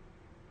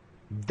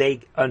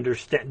 they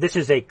understand. This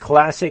is a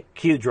classic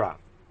Q drop.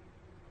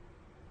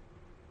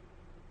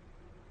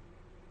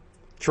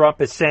 Trump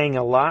is saying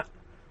a lot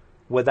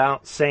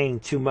without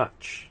saying too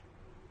much.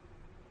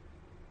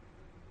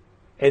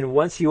 And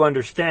once you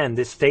understand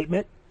this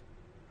statement,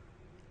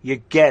 you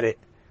get it.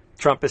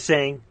 Trump is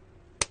saying,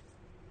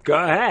 go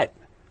ahead.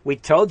 We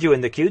told you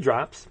in the Q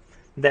drops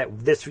that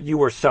you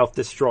were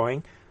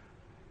self-destroying.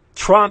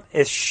 Trump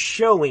is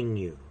showing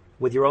you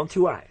with your own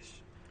two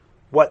eyes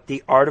what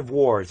the art of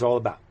war is all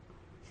about.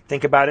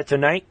 Think about it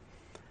tonight.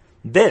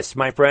 This,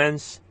 my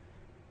friends,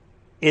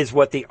 is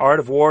what the art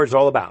of war is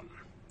all about.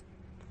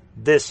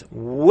 This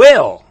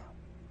will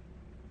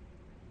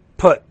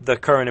put the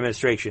current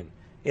administration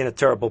in a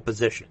terrible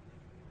position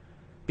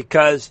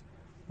because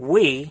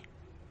we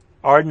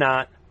are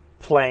not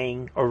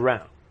playing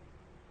around.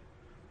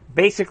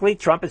 Basically,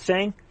 Trump is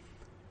saying,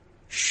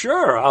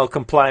 sure, I'll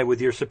comply with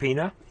your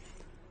subpoena.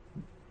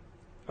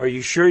 Are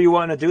you sure you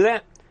want to do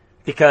that?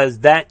 Because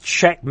that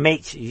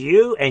checkmates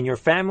you and your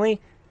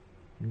family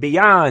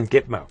beyond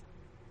Gitmo.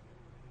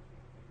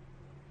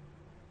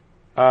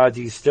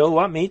 Do you still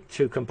want me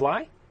to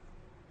comply?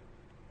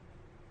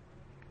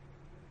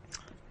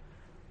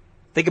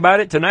 Think about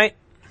it tonight.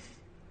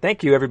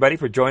 Thank you, everybody,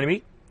 for joining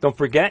me. Don't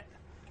forget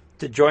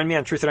to join me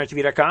on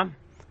truthandarttv.com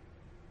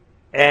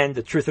and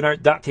the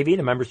truthandart.tv,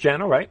 the members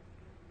channel, right?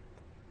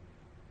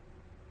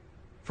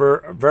 For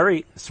a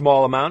very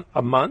small amount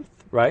a month,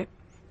 right?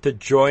 To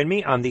join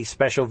me on these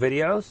special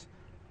videos.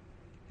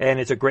 And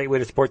it's a great way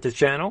to support this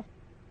channel.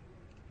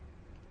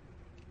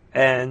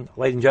 And,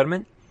 ladies and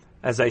gentlemen,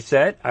 as I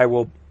said, I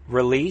will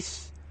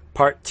release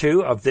part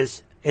 2 of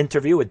this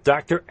interview with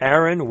Dr.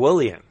 Aaron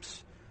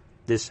Williams,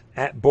 this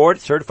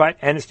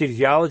board-certified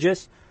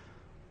anesthesiologist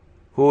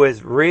who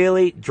is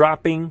really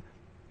dropping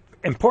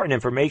important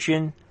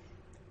information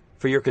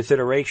for your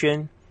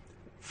consideration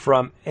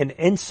from an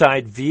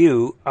inside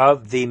view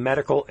of the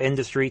medical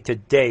industry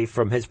today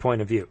from his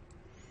point of view.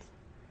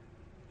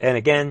 And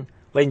again,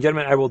 ladies and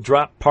gentlemen, I will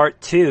drop part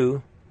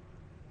 2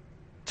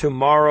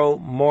 tomorrow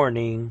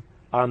morning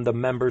on the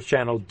members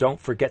channel.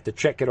 Don't forget to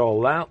check it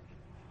all out.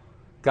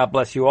 God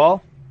bless you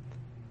all.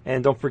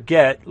 And don't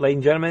forget, ladies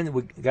and gentlemen,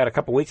 we got a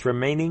couple weeks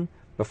remaining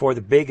before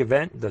the big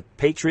event, the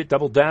Patriot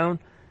Double Down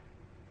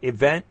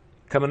event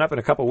coming up in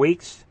a couple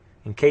weeks.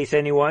 In case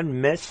anyone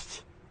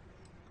missed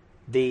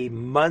the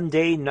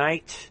Monday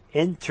night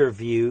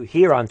interview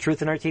here on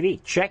Truth and Art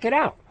TV. Check it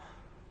out.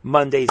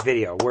 Monday's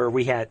video where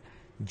we had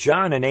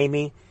John and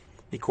Amy,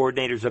 the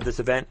coordinators of this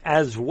event,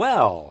 as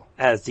well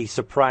as the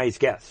surprise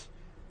guests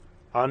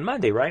on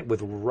Monday, right?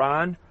 With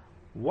Ron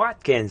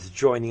Watkins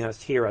joining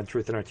us here on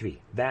Truth and Art TV.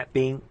 That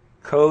being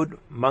Code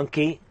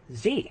Monkey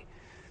Z.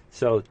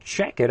 So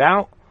check it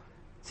out.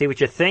 See what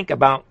you think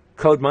about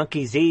Code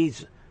Monkey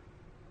Z's.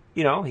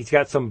 You know, he's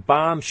got some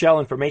bombshell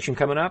information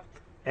coming up,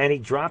 and he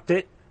dropped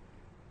it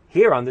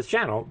here on this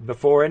channel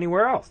before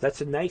anywhere else. That's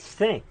a nice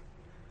thing.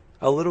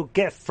 A little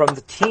gift from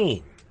the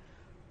team,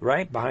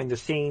 right? Behind the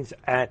scenes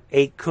at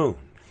 8kun.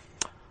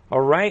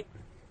 All right.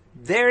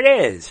 There it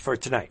is for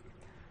tonight.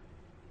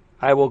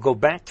 I will go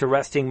back to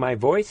resting my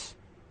voice.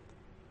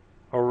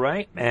 All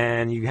right.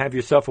 And you have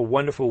yourself a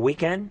wonderful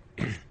weekend.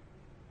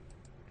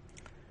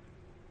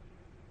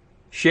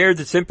 Share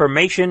this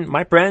information,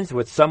 my friends,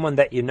 with someone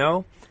that you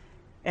know.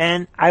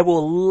 And I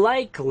will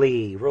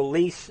likely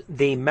release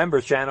the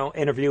members channel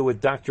interview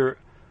with Dr.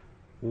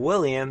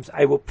 Williams.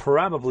 I will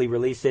probably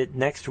release it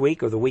next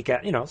week or the week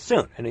out,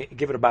 soon, and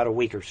give it about a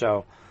week or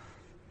so,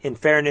 in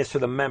fairness to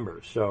the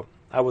members. So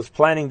I was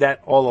planning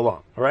that all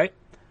along. All right.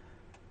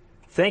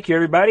 Thank you,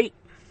 everybody.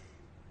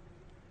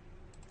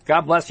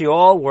 God bless you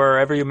all,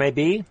 wherever you may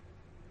be.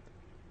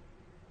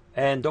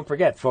 And don't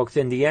forget, folks,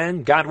 in the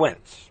end, God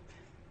wins.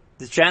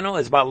 This channel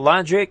is about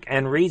logic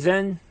and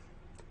reason.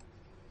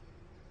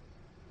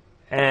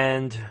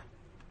 And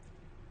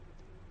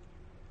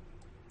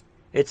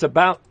it's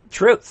about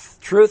truth.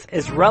 Truth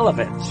is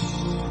relevance.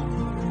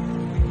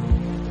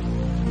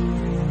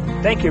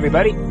 Thank you,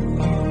 everybody.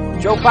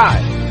 Joe 5.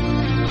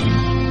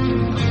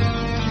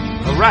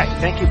 All right.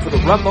 Thank you for the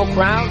Rumble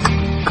crowd.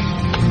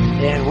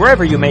 And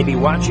wherever you may be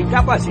watching,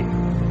 God bless you.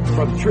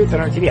 From Truth on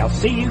RTV. I'll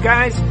see you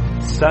guys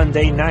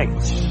Sunday night,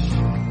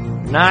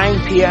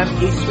 9 p.m.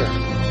 Eastern.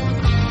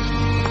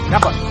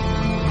 God bless.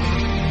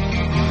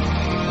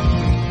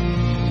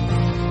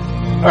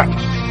 All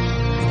right.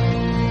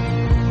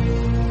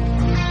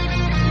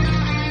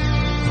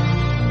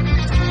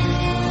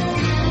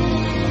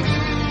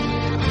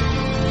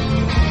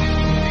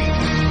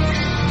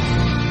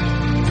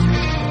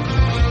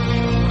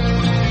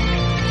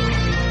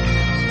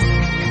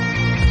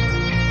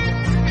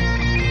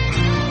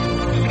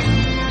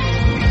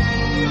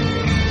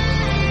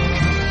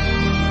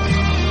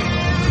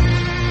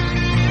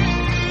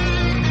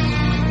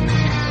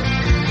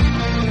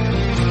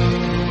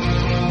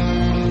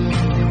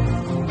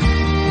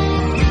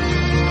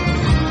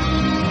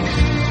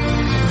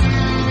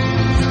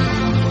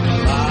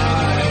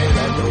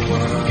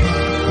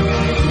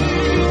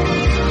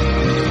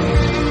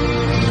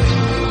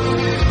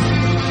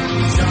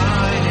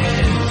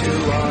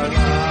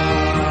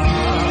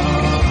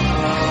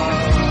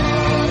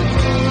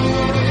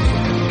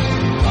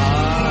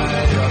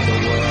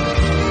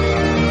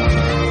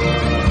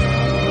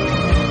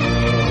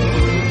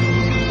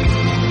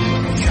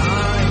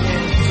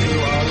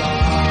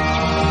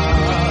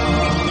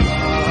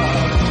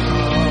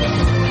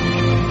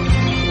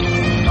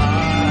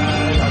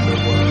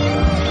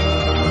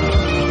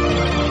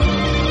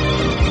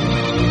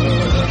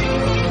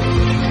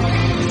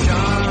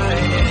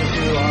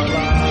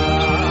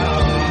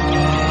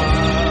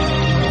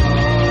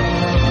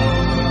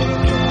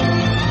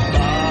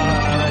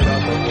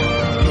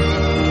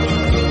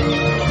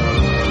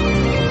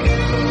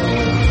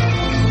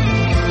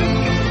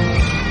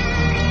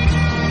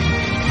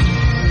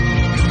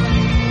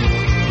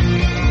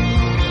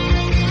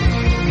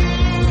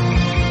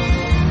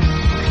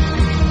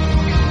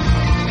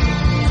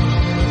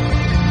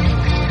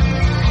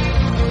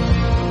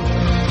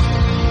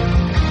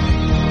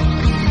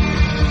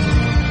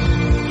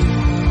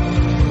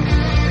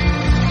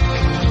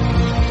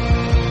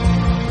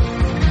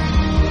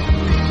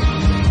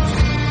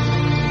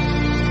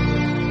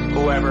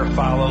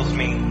 Follows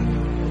me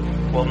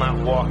will not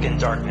walk in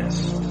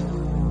darkness,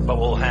 but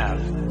will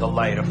have the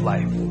light of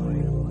life.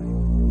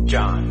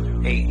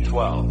 John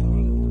 8:12.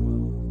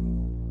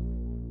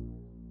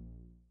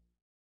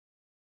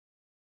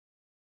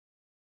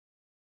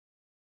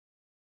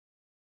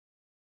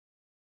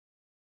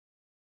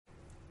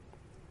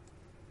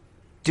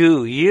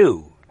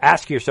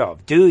 Ask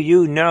yourself, do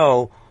you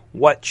know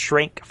what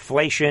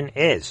shrinkflation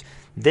is?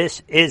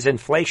 This is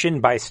inflation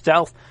by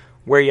stealth,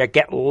 where you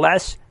get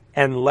less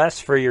and less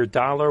for your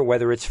dollar,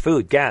 whether it's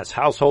food, gas,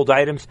 household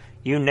items,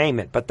 you name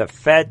it. But the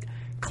Fed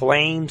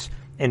claims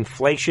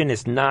inflation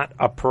is not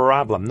a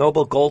problem.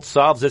 Noble Gold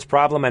solves this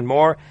problem and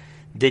more.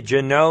 Did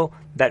you know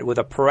that with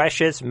a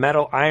precious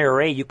metal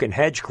IRA, you can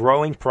hedge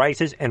growing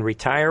prices and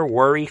retire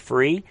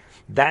worry-free?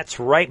 That's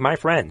right, my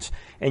friends.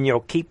 And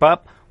you'll keep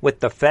up with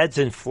the Fed's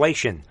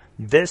inflation.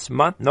 This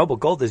month, Noble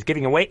Gold is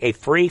giving away a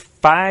free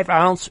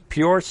 5-ounce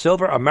pure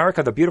silver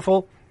America the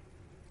Beautiful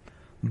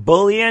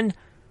bullion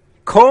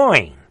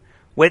coin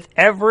with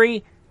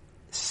every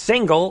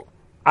single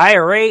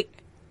IRA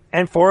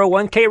and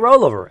 401k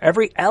rollover,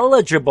 every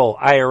eligible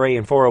IRA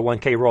and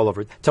 401k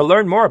rollover. To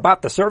learn more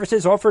about the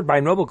services offered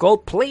by Noble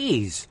Gold,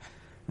 please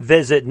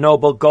visit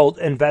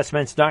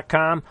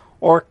noblegoldinvestments.com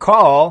or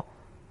call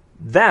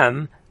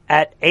them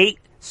at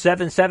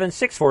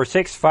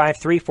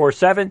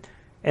 877-646-5347.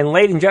 And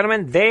ladies and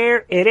gentlemen,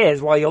 there it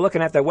is. While you're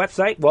looking at the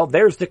website, well,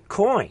 there's the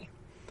coin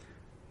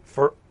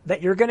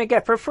that you're going to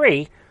get for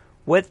free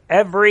with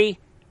every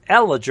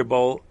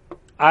eligible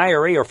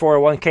IRA or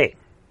 401k.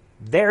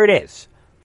 There it is.